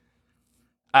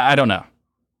don't know.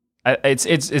 It's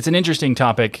an interesting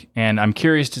topic, and I'm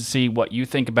curious to see what you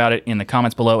think about it in the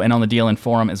comments below and on the DLN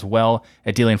forum as well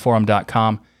at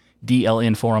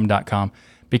dlnforum.com,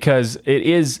 because it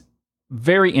is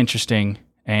very interesting,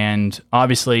 and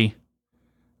obviously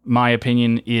my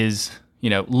opinion is,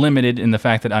 limited in the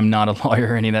fact that I'm not a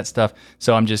lawyer or any of that stuff,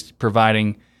 so I'm just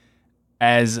providing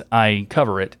as I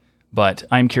cover it, but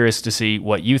I'm curious to see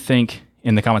what you think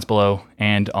in the comments below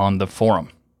and on the forum.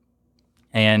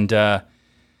 And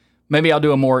maybe I'll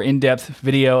do a more in-depth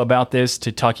video about this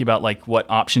to talk to you about what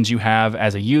options you have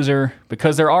as a user,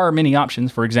 because there are many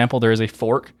options. For example, there is a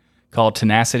fork called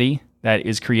Tenacity that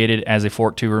is created as a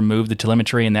fork to remove the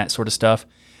telemetry and that sort of stuff.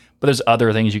 But there's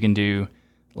other things you can do,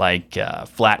 like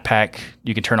Flatpak.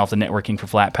 You can turn off the networking for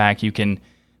Flatpak. You can,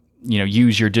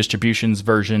 use your distributions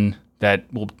version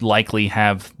that will likely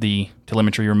have the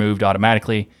telemetry removed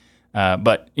automatically.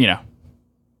 But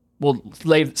we'll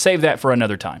save that for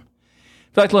another time.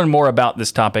 If you'd like to learn more about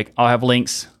this topic, I'll have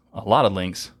links, a lot of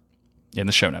links, in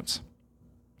the show notes.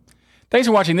 Thanks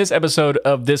for watching this episode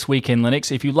of This Week in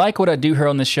Linux. If you like what I do here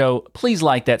on this show, please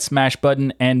like that smash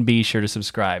button and be sure to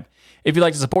subscribe. If you'd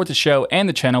like to support the show and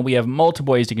the channel, we have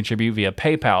multiple ways to contribute via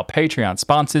PayPal, Patreon,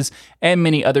 sponsors, and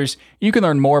many others. You can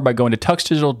learn more by going to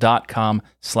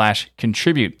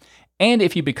tuxdigital.com/contribute. And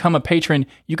if you become a patron,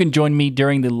 you can join me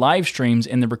during the live streams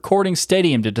in the recording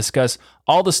stadium to discuss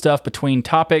all the stuff between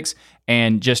topics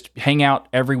and just hang out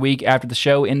every week after the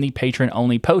show in the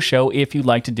patron-only post show if you'd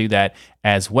like to do that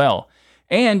as well.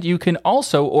 And you can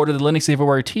also order the Linux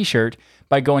Everywhere t-shirt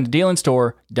by going to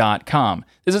dealinstore.com.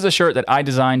 This is a shirt that I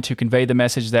designed to convey the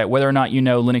message that whether or not you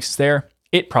know Linux is there,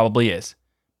 it probably is.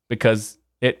 Because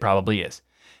it probably is.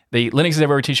 The Linux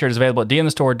Everywhere t-shirt is available at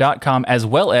dealinstore.com, as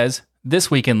well as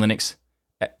This Week in Linux.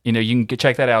 You can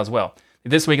check that out as well.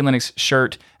 This Week in Linux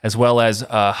shirt, as well as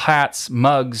hats,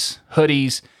 mugs,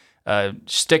 hoodies,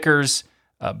 stickers,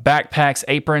 backpacks,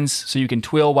 aprons, so you can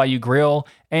twill while you grill,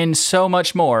 and so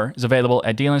much more is available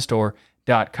at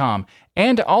dealinstore.com.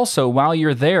 And also, while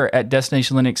you're there at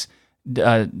Destination Linux,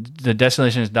 the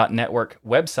Destinations.network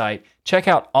website, check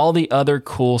out all the other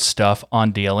cool stuff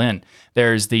on DLN.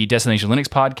 There's the Destination Linux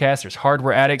podcast, there's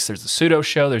Hardware Addicts, there's the Sudo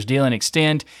Show, there's DLN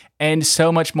Extend, and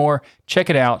so much more.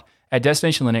 Check it out at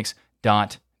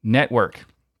DestinationLinux.network.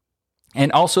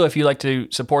 And also, if you'd like to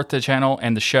support the channel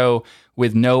and the show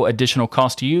with no additional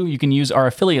cost to you, you can use our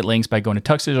affiliate links by going to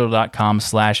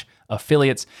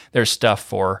tuxdigital.com/affiliates. There's stuff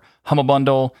for Humble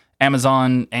Bundle,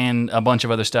 Amazon, and a bunch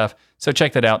of other stuff. So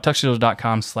check that out,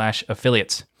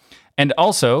 tuxdigital.com/affiliates. And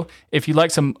also, if you'd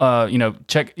like some, you want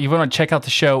to check out the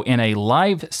show in a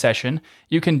live session,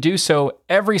 you can do so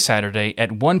every Saturday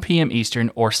at 1 p.m. Eastern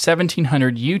or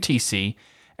 1700 UTC.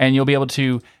 And you'll be able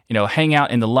to, hang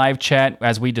out in the live chat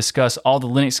as we discuss all the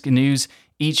Linux news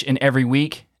each and every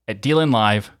week at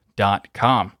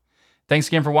DLNlive.com. Thanks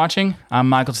again for watching. I'm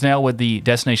Michael Snell with the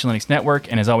Destination Linux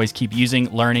Network, and as always, keep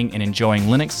using, learning, and enjoying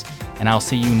Linux. And I'll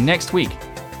see you next week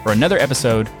for another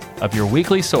episode of your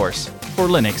weekly source for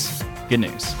Linux good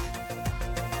news.